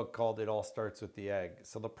great book called It All Starts with the Egg.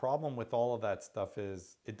 So the problem with all of that stuff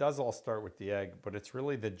is it does all start with the egg, but it's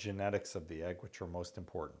really the genetics of the egg which are most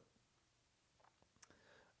important.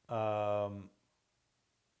 Oh,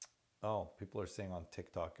 people are saying on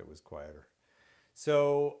TikTok it was quieter.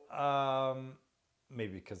 So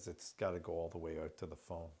maybe because it's got to go all the way out to the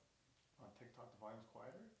phone. On TikTok, the volume's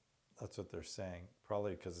quieter? That's what they're saying.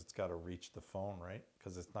 Probably because it's got to reach the phone, right?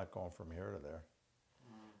 Because it's not going from here to there.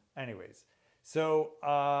 Anyways, so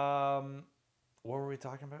what were we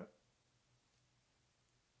talking about?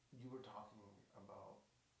 You were talking about...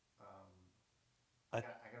 I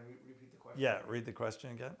can repeat the question. Yeah, read the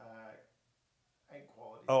question again. Egg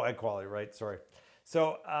quality. Oh, egg quality, right? Sorry.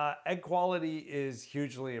 So egg quality is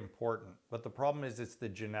hugely important, but the problem is it's the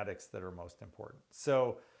genetics that are most important.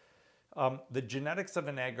 So the genetics of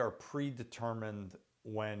an egg are predetermined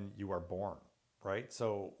when you are born, right?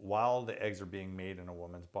 So while the eggs are being made in a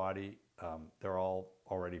woman's body, they're all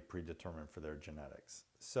already predetermined for their genetics.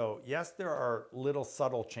 So yes, there are little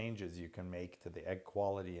subtle changes you can make to the egg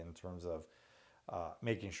quality in terms of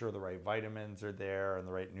making sure the right vitamins are there and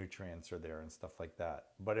the right nutrients are there and stuff like that.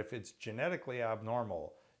 But if it's genetically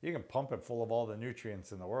abnormal, you can pump it full of all the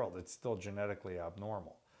nutrients in the world. It's still genetically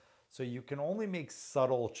abnormal. So you can only make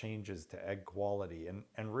subtle changes to egg quality.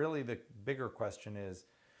 And really the bigger question is,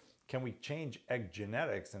 can we change egg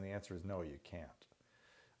genetics? And the answer is no, you can't.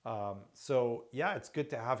 So yeah, it's good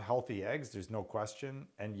to have healthy eggs. There's no question.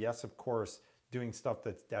 And yes, of course, doing stuff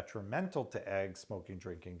that's detrimental to eggs, smoking,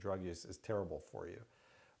 drinking, drug use is terrible for you.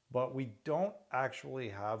 But we don't actually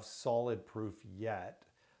have solid proof yet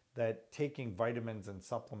that taking vitamins and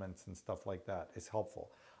supplements and stuff like that is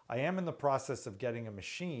helpful. I am in the process of getting a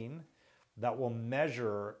machine that will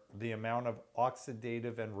measure the amount of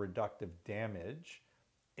oxidative and reductive damage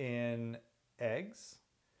in eggs,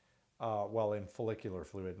 well, in follicular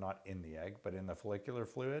fluid, not in the egg, but in the follicular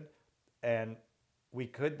fluid. And we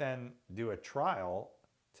could then do a trial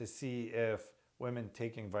to see if women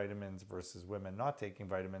taking vitamins versus women not taking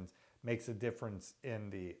vitamins makes a difference in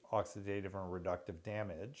the oxidative and reductive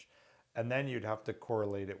damage. And then you'd have to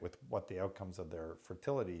correlate it with what the outcomes of their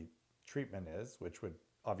fertility treatment is, which would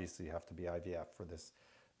obviously have to be IVF for this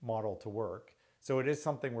model to work. So it is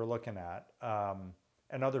something we're looking at.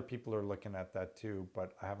 And other people are looking at that too,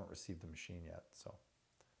 but I haven't received the machine yet. So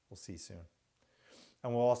we'll see soon.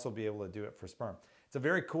 And we'll also be able to do it for sperm. It's a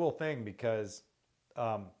very cool thing because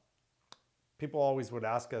people always would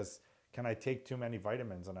ask us, can I take too many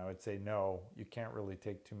vitamins? And I would say, no, you can't really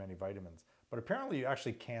take too many vitamins. But apparently you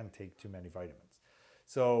actually can take too many vitamins.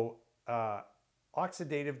 So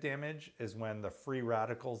oxidative damage is when the free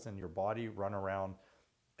radicals in your body run around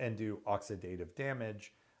and do oxidative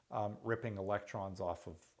damage, ripping electrons off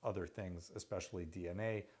of other things, especially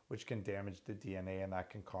DNA, which can damage the DNA and that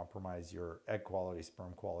can compromise your egg quality,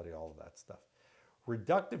 sperm quality, all of that stuff.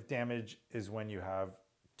 Reductive damage is when you have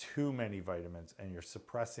too many vitamins and you're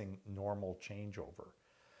suppressing normal changeover.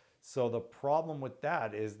 So the problem with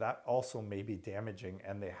that is that also may be damaging,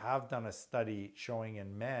 and they have done a study showing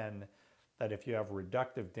in men that if you have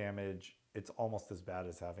reductive damage, it's almost as bad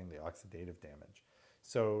as having the oxidative damage.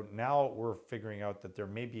 So now we're figuring out that there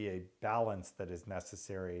may be a balance that is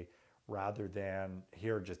necessary rather than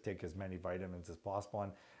here, just take as many vitamins as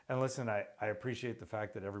possible. And listen, I appreciate the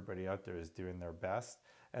fact that everybody out there is doing their best.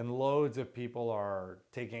 And loads of people are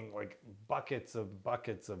taking like buckets of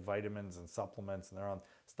vitamins and supplements, and they're on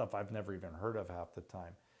stuff I've never even heard of half the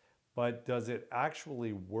time. But does it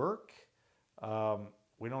actually work?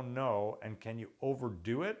 We don't know. And can you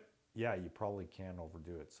overdo it? Yeah, you probably can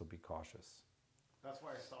overdo it, so be cautious. That's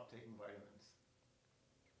why I stopped taking vitamins.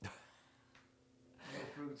 No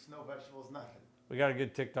fruits, no vegetables, nothing. We got a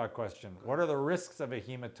good TikTok question. What are the risks of a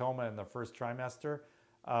hematoma in the first trimester?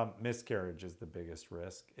 Miscarriage is the biggest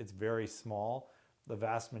risk. It's very small. The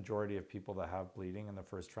vast majority of people that have bleeding in the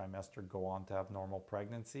first trimester go on to have normal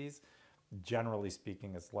pregnancies. Generally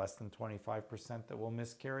speaking, it's less than 25% that will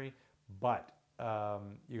miscarry, but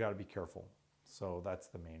you got to be careful. So that's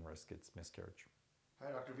the main risk. It's miscarriage.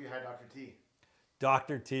 Hi, Dr. V. Hi, Dr. T.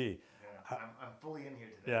 Dr. T. Yeah, I'm fully in here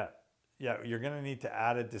today. Yeah. Yeah, you're going to need to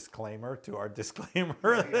add a disclaimer to our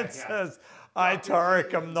disclaimer that says, I,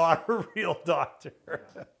 Tarek, am not a real doctor.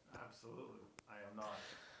 Yeah, absolutely. I am not.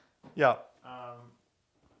 Yeah.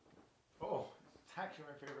 It's actually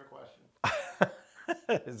my favorite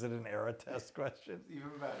question. Is it an error test question? It's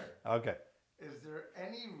even better. Okay. Is there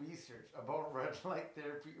any research about red light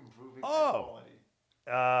therapy improving egg quality?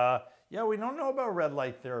 Yeah, we don't know about red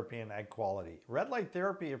light therapy and egg quality. Red light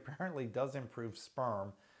therapy apparently does improve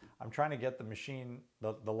sperm. I'm trying to get the machine,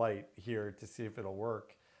 the light here to see if it'll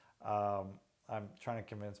work. I'm trying to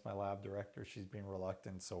convince my lab director. She's been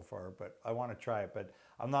reluctant so far, but I want to try it. But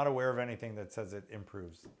I'm not aware of anything that says it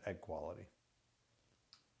improves egg quality.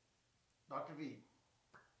 Dr. V,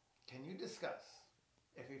 can you discuss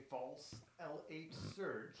if a false LH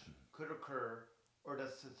surge could occur, or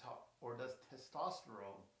does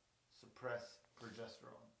testosterone suppress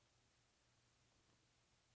progesterone?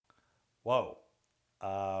 Whoa.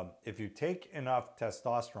 If you take enough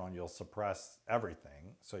testosterone, you'll suppress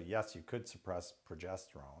everything. So yes, you could suppress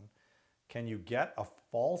progesterone. Can you get a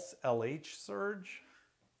false LH surge?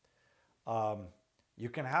 You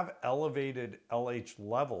can have elevated LH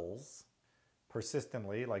levels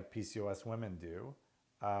persistently, like PCOS women do.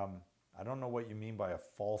 I don't know what you mean by a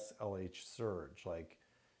false LH surge. Like,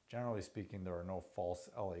 generally speaking, there are no false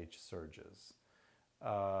LH surges.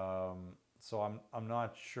 So I'm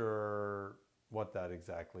not sure what that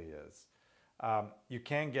exactly is. You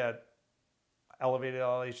can get elevated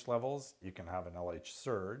LH levels. You can have an LH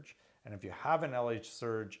surge. And if you have an LH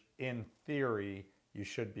surge, in theory, you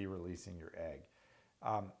should be releasing your egg.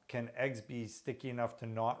 Can eggs be sticky enough to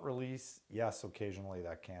not release? Yes, occasionally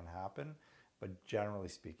that can happen. But generally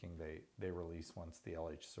speaking, they release once the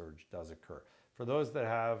LH surge does occur. For those that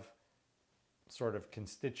have sort of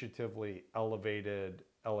constitutively elevated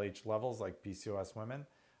LH levels, like PCOS women,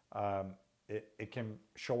 it can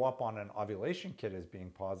show up on an ovulation kit as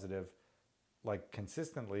being positive, like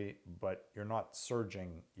consistently, but you're not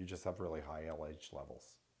surging. You just have really high LH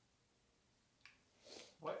levels.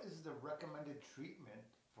 What is the recommended treatment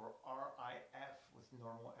for RIF with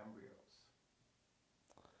normal embryos?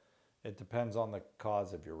 It depends on the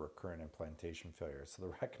cause of your recurrent implantation failure. So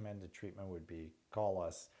the recommended treatment would be call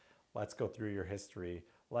us. Let's go through your history.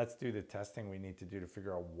 Let's do the testing we need to do to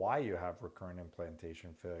figure out why you have recurrent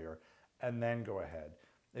implantation failure, and then go ahead.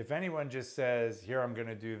 If anyone just says, here, I'm going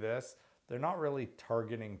to do this, they're not really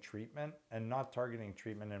targeting treatment, and not targeting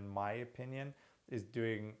treatment, in my opinion, is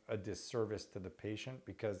doing a disservice to the patient,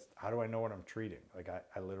 because how do I know what I'm treating? Like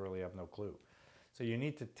I literally have no clue. So you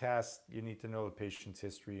need to test, you need to know the patient's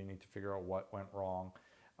history, you need to figure out what went wrong.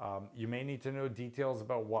 You may need to know details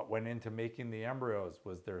about what went into making the embryos.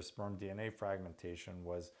 Was there sperm DNA fragmentation?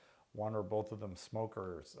 Was one or both of them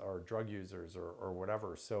smokers or drug users or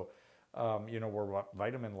whatever? So, were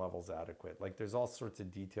vitamin levels adequate? Like there's all sorts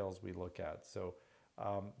of details we look at. So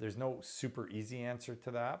there's no super easy answer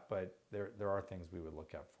to that, but there are things we would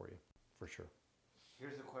look at for you, for sure.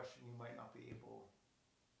 Here's a question you might not be able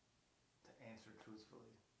to answer truthfully.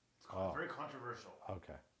 It's very controversial.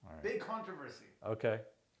 Okay. All right. Big controversy. Okay.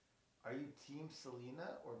 Are you team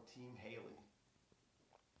Selena or team Haley?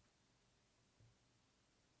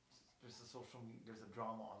 There's a social media, there's a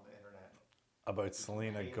drama on the internet. About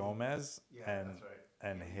Selena Gomez that's right.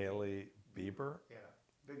 and Haley Bieber? Yeah,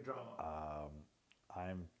 big drama.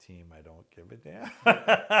 I'm team I don't give a damn.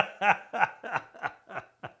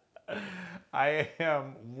 I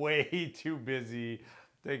am way too busy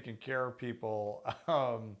taking care of people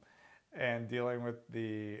and dealing with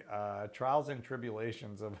the trials and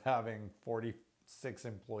tribulations of having 46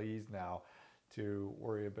 employees now to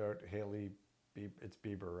worry about Haley. It's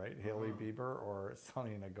Bieber, right? Haley Bieber or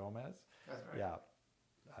Selena Gomez. That's right. Yeah.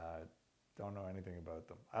 Don't know anything about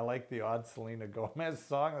them. I like the odd Selena Gomez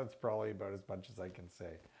song. That's probably about as much as I can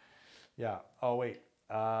say. Yeah. Oh, wait.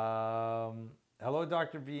 Hello,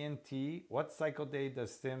 Dr. VNT. What cycle day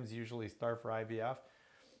does SIMS usually start for IVF?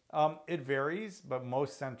 It varies, but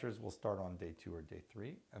most centers will start on day 2 or day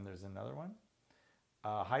 3. And there's another one.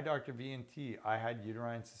 Hi, Dr. VNT. I had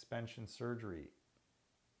uterine suspension surgery.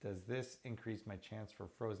 Does this increase my chance for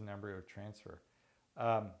frozen embryo transfer?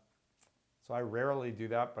 So I rarely do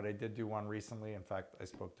that, but I did do one recently. In fact, I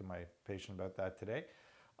spoke to my patient about that today.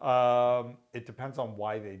 It depends on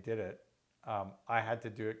why they did it. I had to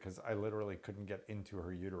do it because I literally couldn't get into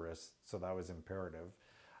her uterus, so that was imperative.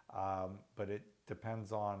 But it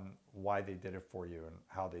depends on why they did it for you and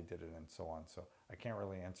how they did it and so on. So I can't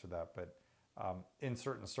really answer that, but in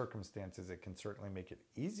certain circumstances, it can certainly make it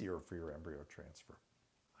easier for your embryo transfer.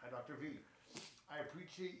 Hi, Dr. V. I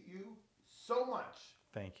appreciate you so much.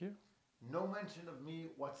 Thank you. No mention of me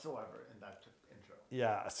whatsoever in that intro.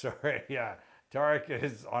 Yeah, sorry. Yeah. Tarek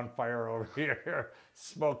is on fire over here.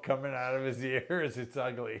 Smoke coming out of his ears. It's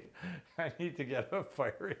ugly. I need to get a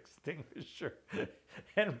fire extinguisher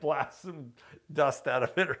and blast some dust out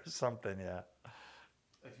of it or something. Yeah.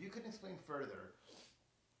 If you can explain further,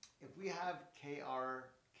 if we have KIRHLAC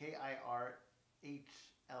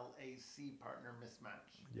partner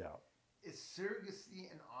mismatch, Yeah. is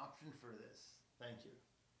surrogacy an option for this? Thank you.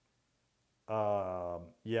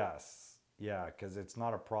 Yes. Yeah, because it's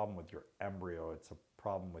not a problem with your embryo. It's a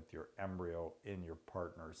problem with your embryo in your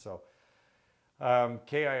partner. So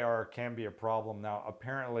KIR can be a problem. Now,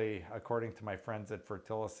 apparently, according to my friends at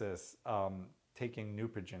Fertility, taking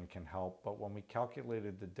Neupogen can help. But when we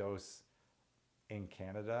calculated the dose in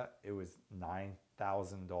Canada, it was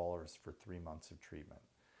 $9,000 for 3 months of treatment.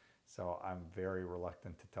 So I'm very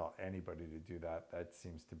reluctant to tell anybody to do that. That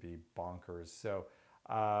seems to be bonkers. So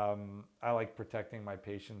I like protecting my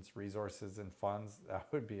patients' resources and funds.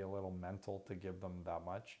 That would be a little mental to give them that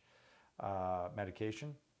much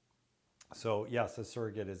medication. So yes, a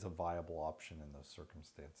surrogate is a viable option in those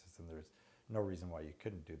circumstances, and there's no reason why you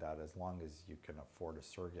couldn't do that as long as you can afford a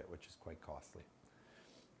surrogate, which is quite costly.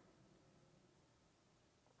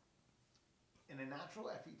 In a natural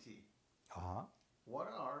FET, Uh-huh. what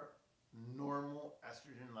are normal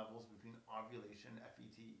estrogen levels between ovulation and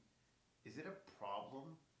FET? Is it a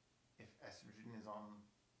problem if estrogen is on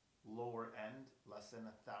lower end, less than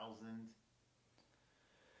 1,000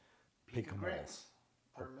 picograms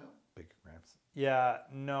per mil? Picograms. Yeah,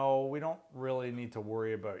 no, we don't really need to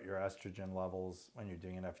worry about your estrogen levels when you're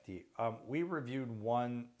doing an FT. We reviewed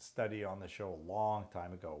one study on the show a long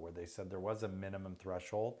time ago where they said there was a minimum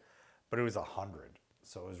threshold, but it was 100.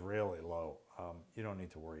 So it was really low. You don't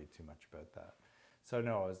need to worry too much about that. So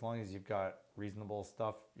no, as long as you've got reasonable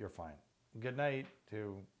stuff, you're fine. good night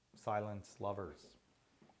to silence lovers.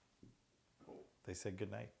 They said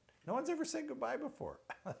good night. No one's ever said goodbye before.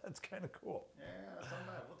 That's kind of cool. Yeah, that's not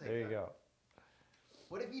bad. We'll take There you that. go.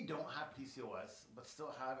 What if you don't have PCOS but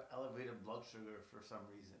still have elevated blood sugar for some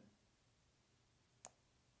reason?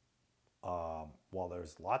 Well,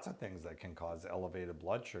 there's lots of things that can cause elevated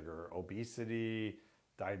blood sugar: obesity,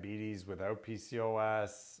 diabetes without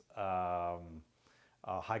PCOS,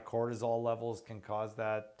 high cortisol levels can cause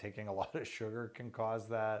that. Taking a lot of sugar can cause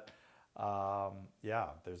that. Yeah,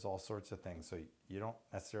 there's all sorts of things. So you don't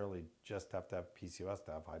necessarily just have to have PCOS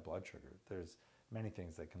to have high blood sugar. There's many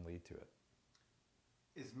things that can lead to it.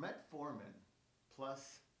 Is metformin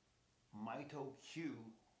plus mito-Q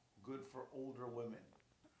good for older women?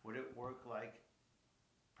 Would it work like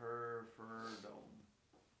perferdone?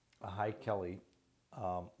 Hi, Kelly.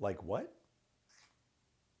 Like what?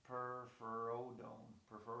 Perferdone.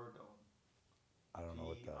 I don't know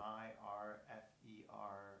what that. Pirferdone.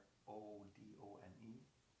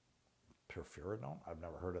 Perfluridone? I've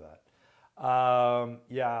never heard of that.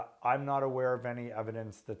 Yeah, I'm not aware of any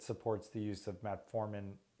evidence that supports the use of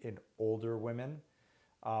metformin in older women.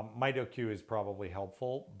 Mito-Q is probably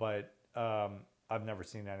helpful, but I've never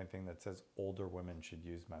seen anything that says older women should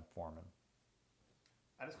use metformin.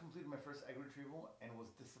 I just completed my first egg retrieval and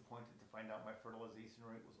was disappointed to find out my fertilization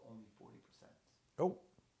rate was only 40%. Oh.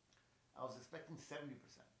 I was expecting 70%.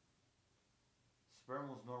 Sperm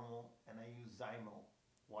was normal and I used Zymo.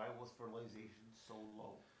 Why was fertilization so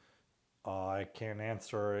low? I can't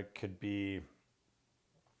answer. It could be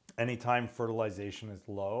anytime fertilization is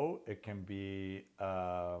low, it can be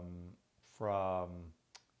from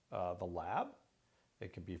the lab,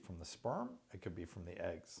 it could be from the sperm, it could be from the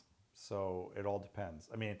eggs. So it all depends.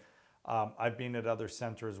 I mean, I've been at other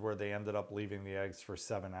centers where they ended up leaving the eggs for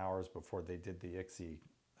 7 hours before they did the ICSI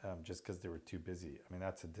just because they were too busy. I mean,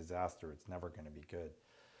 that's a disaster. It's never going to be good.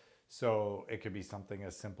 So it could be something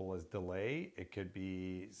as simple as delay. It could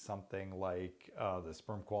be something like the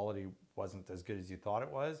sperm quality wasn't as good as you thought it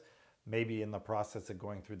was. Maybe in the process of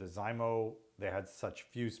going through the Zymo, they had such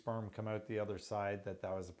few sperm come out the other side that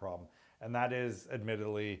was a problem. And that is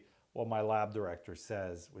admittedly what my lab director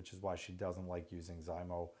says, which is why she doesn't like using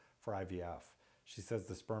Zymo for IVF. She says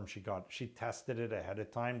the sperm she tested it ahead of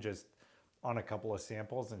time just on a couple of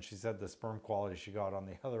samples, and she said the sperm quality she got on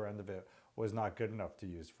the other end of it was not good enough to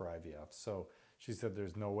use for IVF. So she said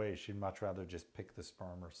there's no way. She'd much rather just pick the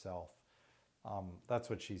sperm herself. That's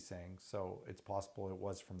what she's saying. So it's possible it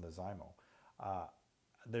was from the Zymo.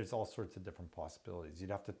 There's all sorts of different possibilities.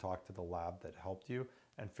 You'd have to talk to the lab that helped you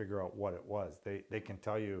and figure out what it was. They can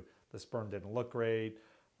tell you the sperm didn't look great,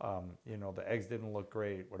 the eggs didn't look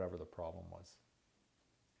great, whatever the problem was.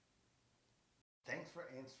 Thanks for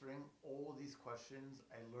answering all these questions.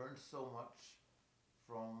 I learned so much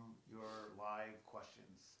from your live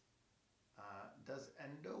questions. Does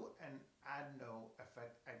endo and adeno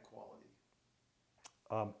affect egg quality?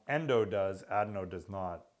 Endo does, adeno does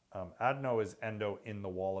not. Adeno is endo in the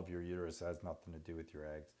wall of your uterus. It has nothing to do with your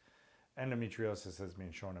eggs. Endometriosis has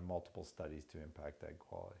been shown in multiple studies to impact egg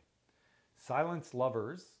quality. Silence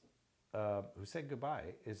Lovers, who said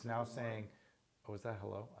goodbye, is now saying, oh, is that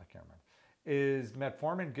hello? I can't remember. Is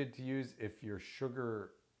metformin good to use if your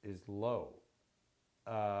sugar is low?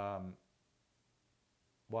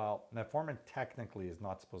 Well, metformin technically is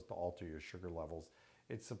not supposed to alter your sugar levels.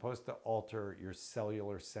 It's supposed to alter your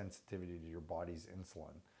cellular sensitivity to your body's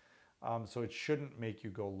insulin. So it shouldn't make you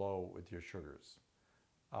go low with your sugars.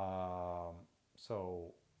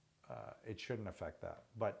 It shouldn't affect that.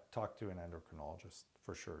 But talk to an endocrinologist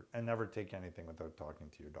for sure. And never take anything without talking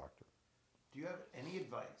to your doctor. Do you have any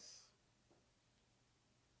advice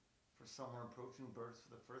for someone approaching birth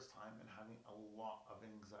for the first time and having a lot of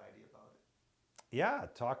anxiety about it? Yeah,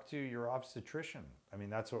 talk to your obstetrician. I mean,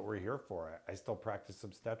 that's what we're here for. I still practice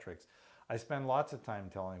obstetrics. I spend lots of time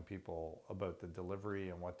telling people about the delivery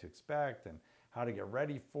and what to expect and how to get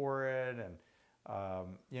ready for it. And,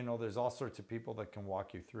 there's all sorts of people that can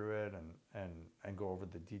walk you through it and go over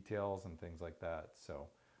the details and things like that. So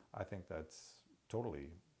I think that's totally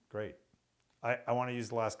great. I want to use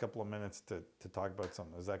the last couple of minutes to talk about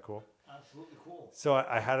something. Is that cool? Absolutely cool. So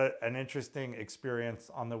I had an interesting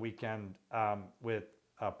experience on the weekend with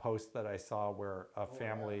a post that I saw where a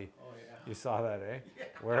family, you saw that, eh?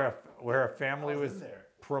 Yeah. Where a family was there.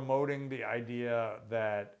 promoting the idea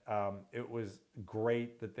that it was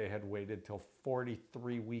great that they had waited till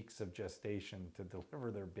 43 weeks of gestation to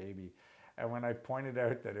deliver their baby. And when I pointed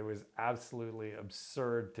out that it was absolutely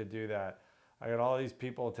absurd to do that, I got all these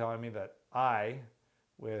people telling me that I,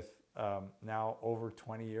 with now over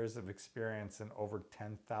 20 years of experience and over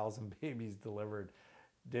 10,000 babies delivered,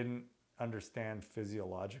 didn't understand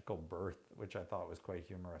physiological birth, which I thought was quite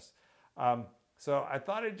humorous. So I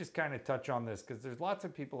thought I'd just kind of touch on this because there's lots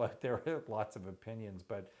of people out there with lots of opinions,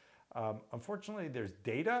 but unfortunately there's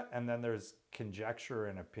data and then there's conjecture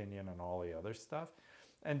and opinion and all the other stuff.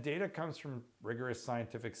 And data comes from rigorous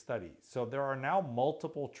scientific study. So there are now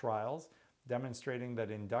multiple trials demonstrating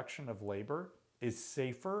that induction of labor is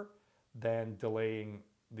safer than delaying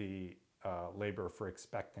the labor for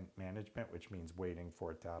expectant management, which means waiting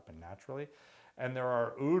for it to happen naturally. And there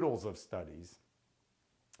are oodles of studies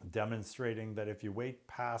demonstrating that if you wait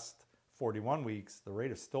past 41 weeks, the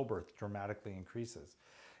rate of stillbirth dramatically increases.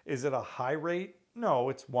 Is it a high rate? No,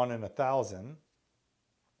 it's 1 in 1,000,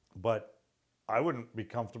 but I wouldn't be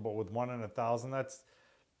comfortable with 1 in 1,000. That's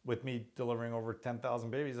with me delivering over 10,000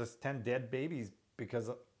 babies. That's 10 dead babies because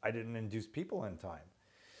I didn't induce people in time.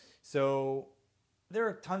 So there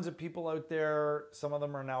are tons of people out there. Some of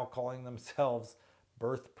them are now calling themselves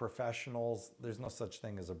birth professionals. There's no such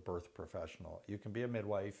thing as a birth professional. You can be a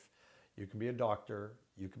midwife, you can be a doctor,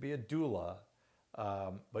 you can be a doula,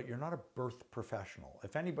 but you're not a birth professional.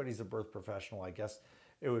 If anybody's a birth professional, I guess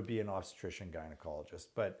it would be an obstetrician gynecologist,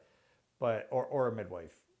 or a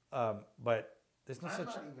midwife. But there's no I'm such.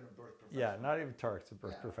 not even a birth professional. Yeah, not even Tark's a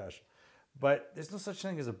birth professional. But there's no such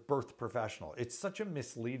thing as a birth professional. It's such a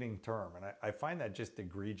misleading term, and I find that just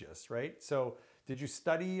egregious, right? So did you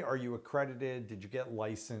study? Are you accredited? Did you get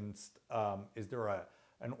licensed? Is there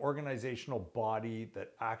an organizational body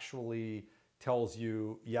that actually tells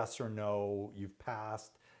you yes or no, you've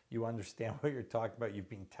passed, you understand what you're talking about, you've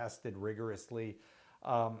been tested rigorously?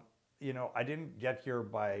 You know, I didn't get here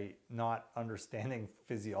by not understanding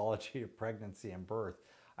physiology of pregnancy and birth.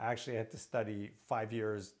 I actually had to study 5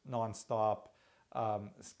 years nonstop,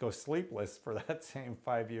 go sleepless for that same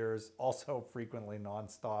 5 years, also frequently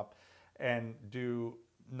nonstop, and do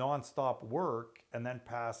nonstop work, and then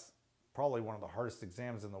pass probably one of the hardest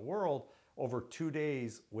exams in the world over 2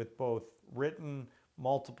 days with both written,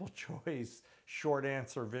 multiple choice, short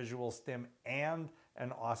answer, visual stim, and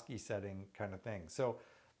an OSCE setting kind of thing. So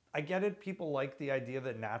I get it. People like the idea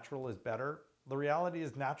that natural is better. The reality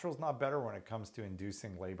is natural is not better when it comes to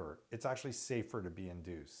inducing labor. It's actually safer to be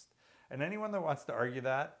induced. And anyone that wants to argue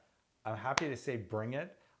that, I'm happy to say bring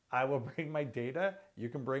it. I will bring my data. You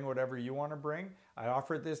can bring whatever you want to bring. I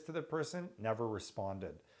offered this to the person, never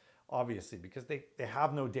responded, obviously, because they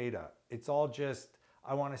have no data. It's all just,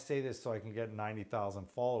 I want to say this so I can get 90,000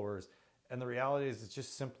 followers. And the reality is it's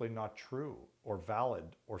just simply not true or valid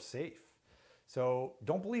or safe. So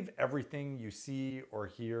don't believe everything you see or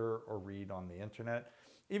hear or read on the internet.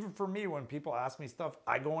 Even for me, when people ask me stuff,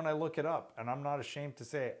 I go and I look it up. And I'm not ashamed to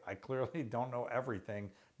say I clearly don't know everything.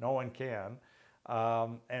 No one can.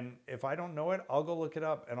 And if I don't know it, I'll go look it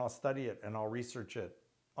up and I'll study it and I'll research it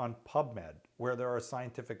on PubMed, where there are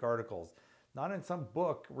scientific articles, not in some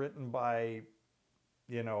book written by,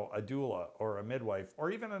 you know, a doula or a midwife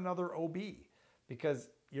or even another OB, because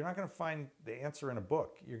you're not going to find the answer in a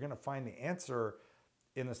book. You're going to find the answer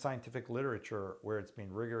in the scientific literature where it's been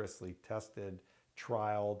rigorously tested,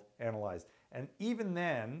 trialed, analyzed. And even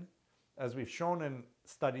then, as we've shown in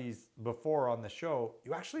studies before on the show,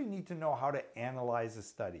 you actually need to know how to analyze a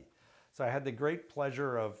study. So I had the great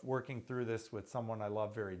pleasure of working through this with someone I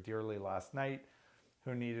love very dearly last night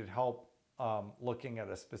who needed help looking at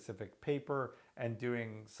a specific paper and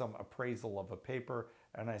doing some appraisal of a paper.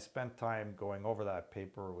 And I spent time going over that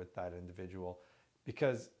paper with that individual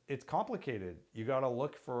because it's complicated. You got to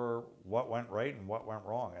look for what went right and what went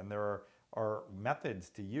wrong. And there are methods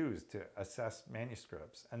to use to assess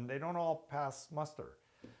manuscripts, and they don't all pass muster.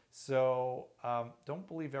 So don't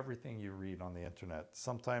believe everything you read on the internet.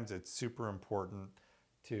 Sometimes it's super important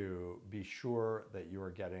to be sure that you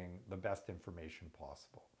are getting the best information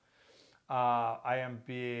possible. I am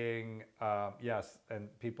being, yes, and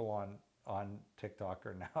people on TikTok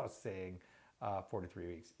are now saying 43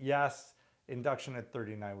 weeks. Yes, induction at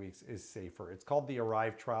 39 weeks is safer. It's called the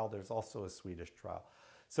ARRIVE trial. There's also a Swedish trial.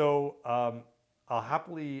 So I'll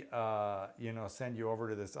happily, send you over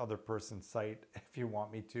to this other person's site if you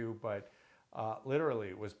want me to, but literally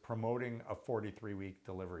it was promoting a 43-week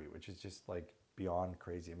delivery, which is just like beyond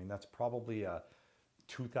crazy. I mean, that's probably a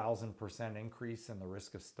 2,000% increase in the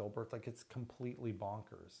risk of stillbirth. Like, it's completely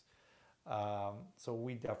bonkers. So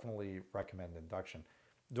we definitely recommend induction.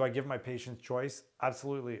 Do I give my patients choice?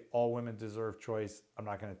 Absolutely. All women deserve choice. I'm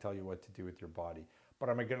not going to tell you what to do with your body. But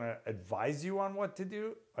am I going to advise you on what to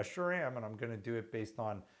do? I sure am, and I'm going to do it based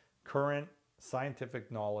on current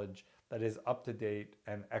scientific knowledge that is up to date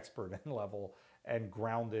and expert in level and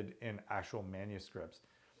grounded in actual manuscripts,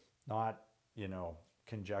 not,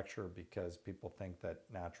 conjecture because people think that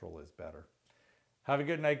natural is better. Have a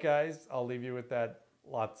good night, guys. I'll leave you with that.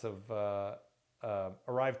 Lots of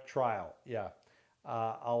arrived trial. Yeah.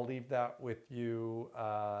 I'll leave that with you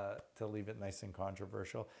to leave it nice and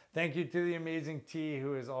controversial. Thank you to the amazing T,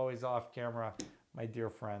 who is always off camera. My dear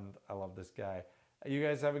friend. I love this guy. You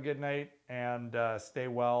guys have a good night and stay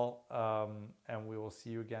well. And we will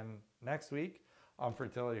see you again next week on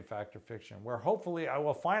Fertility Fact or Fiction, where hopefully I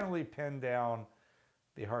will finally pin down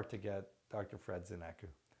the hard to get Dr. Fred Zaneku.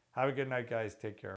 Have a good night, guys. Take care.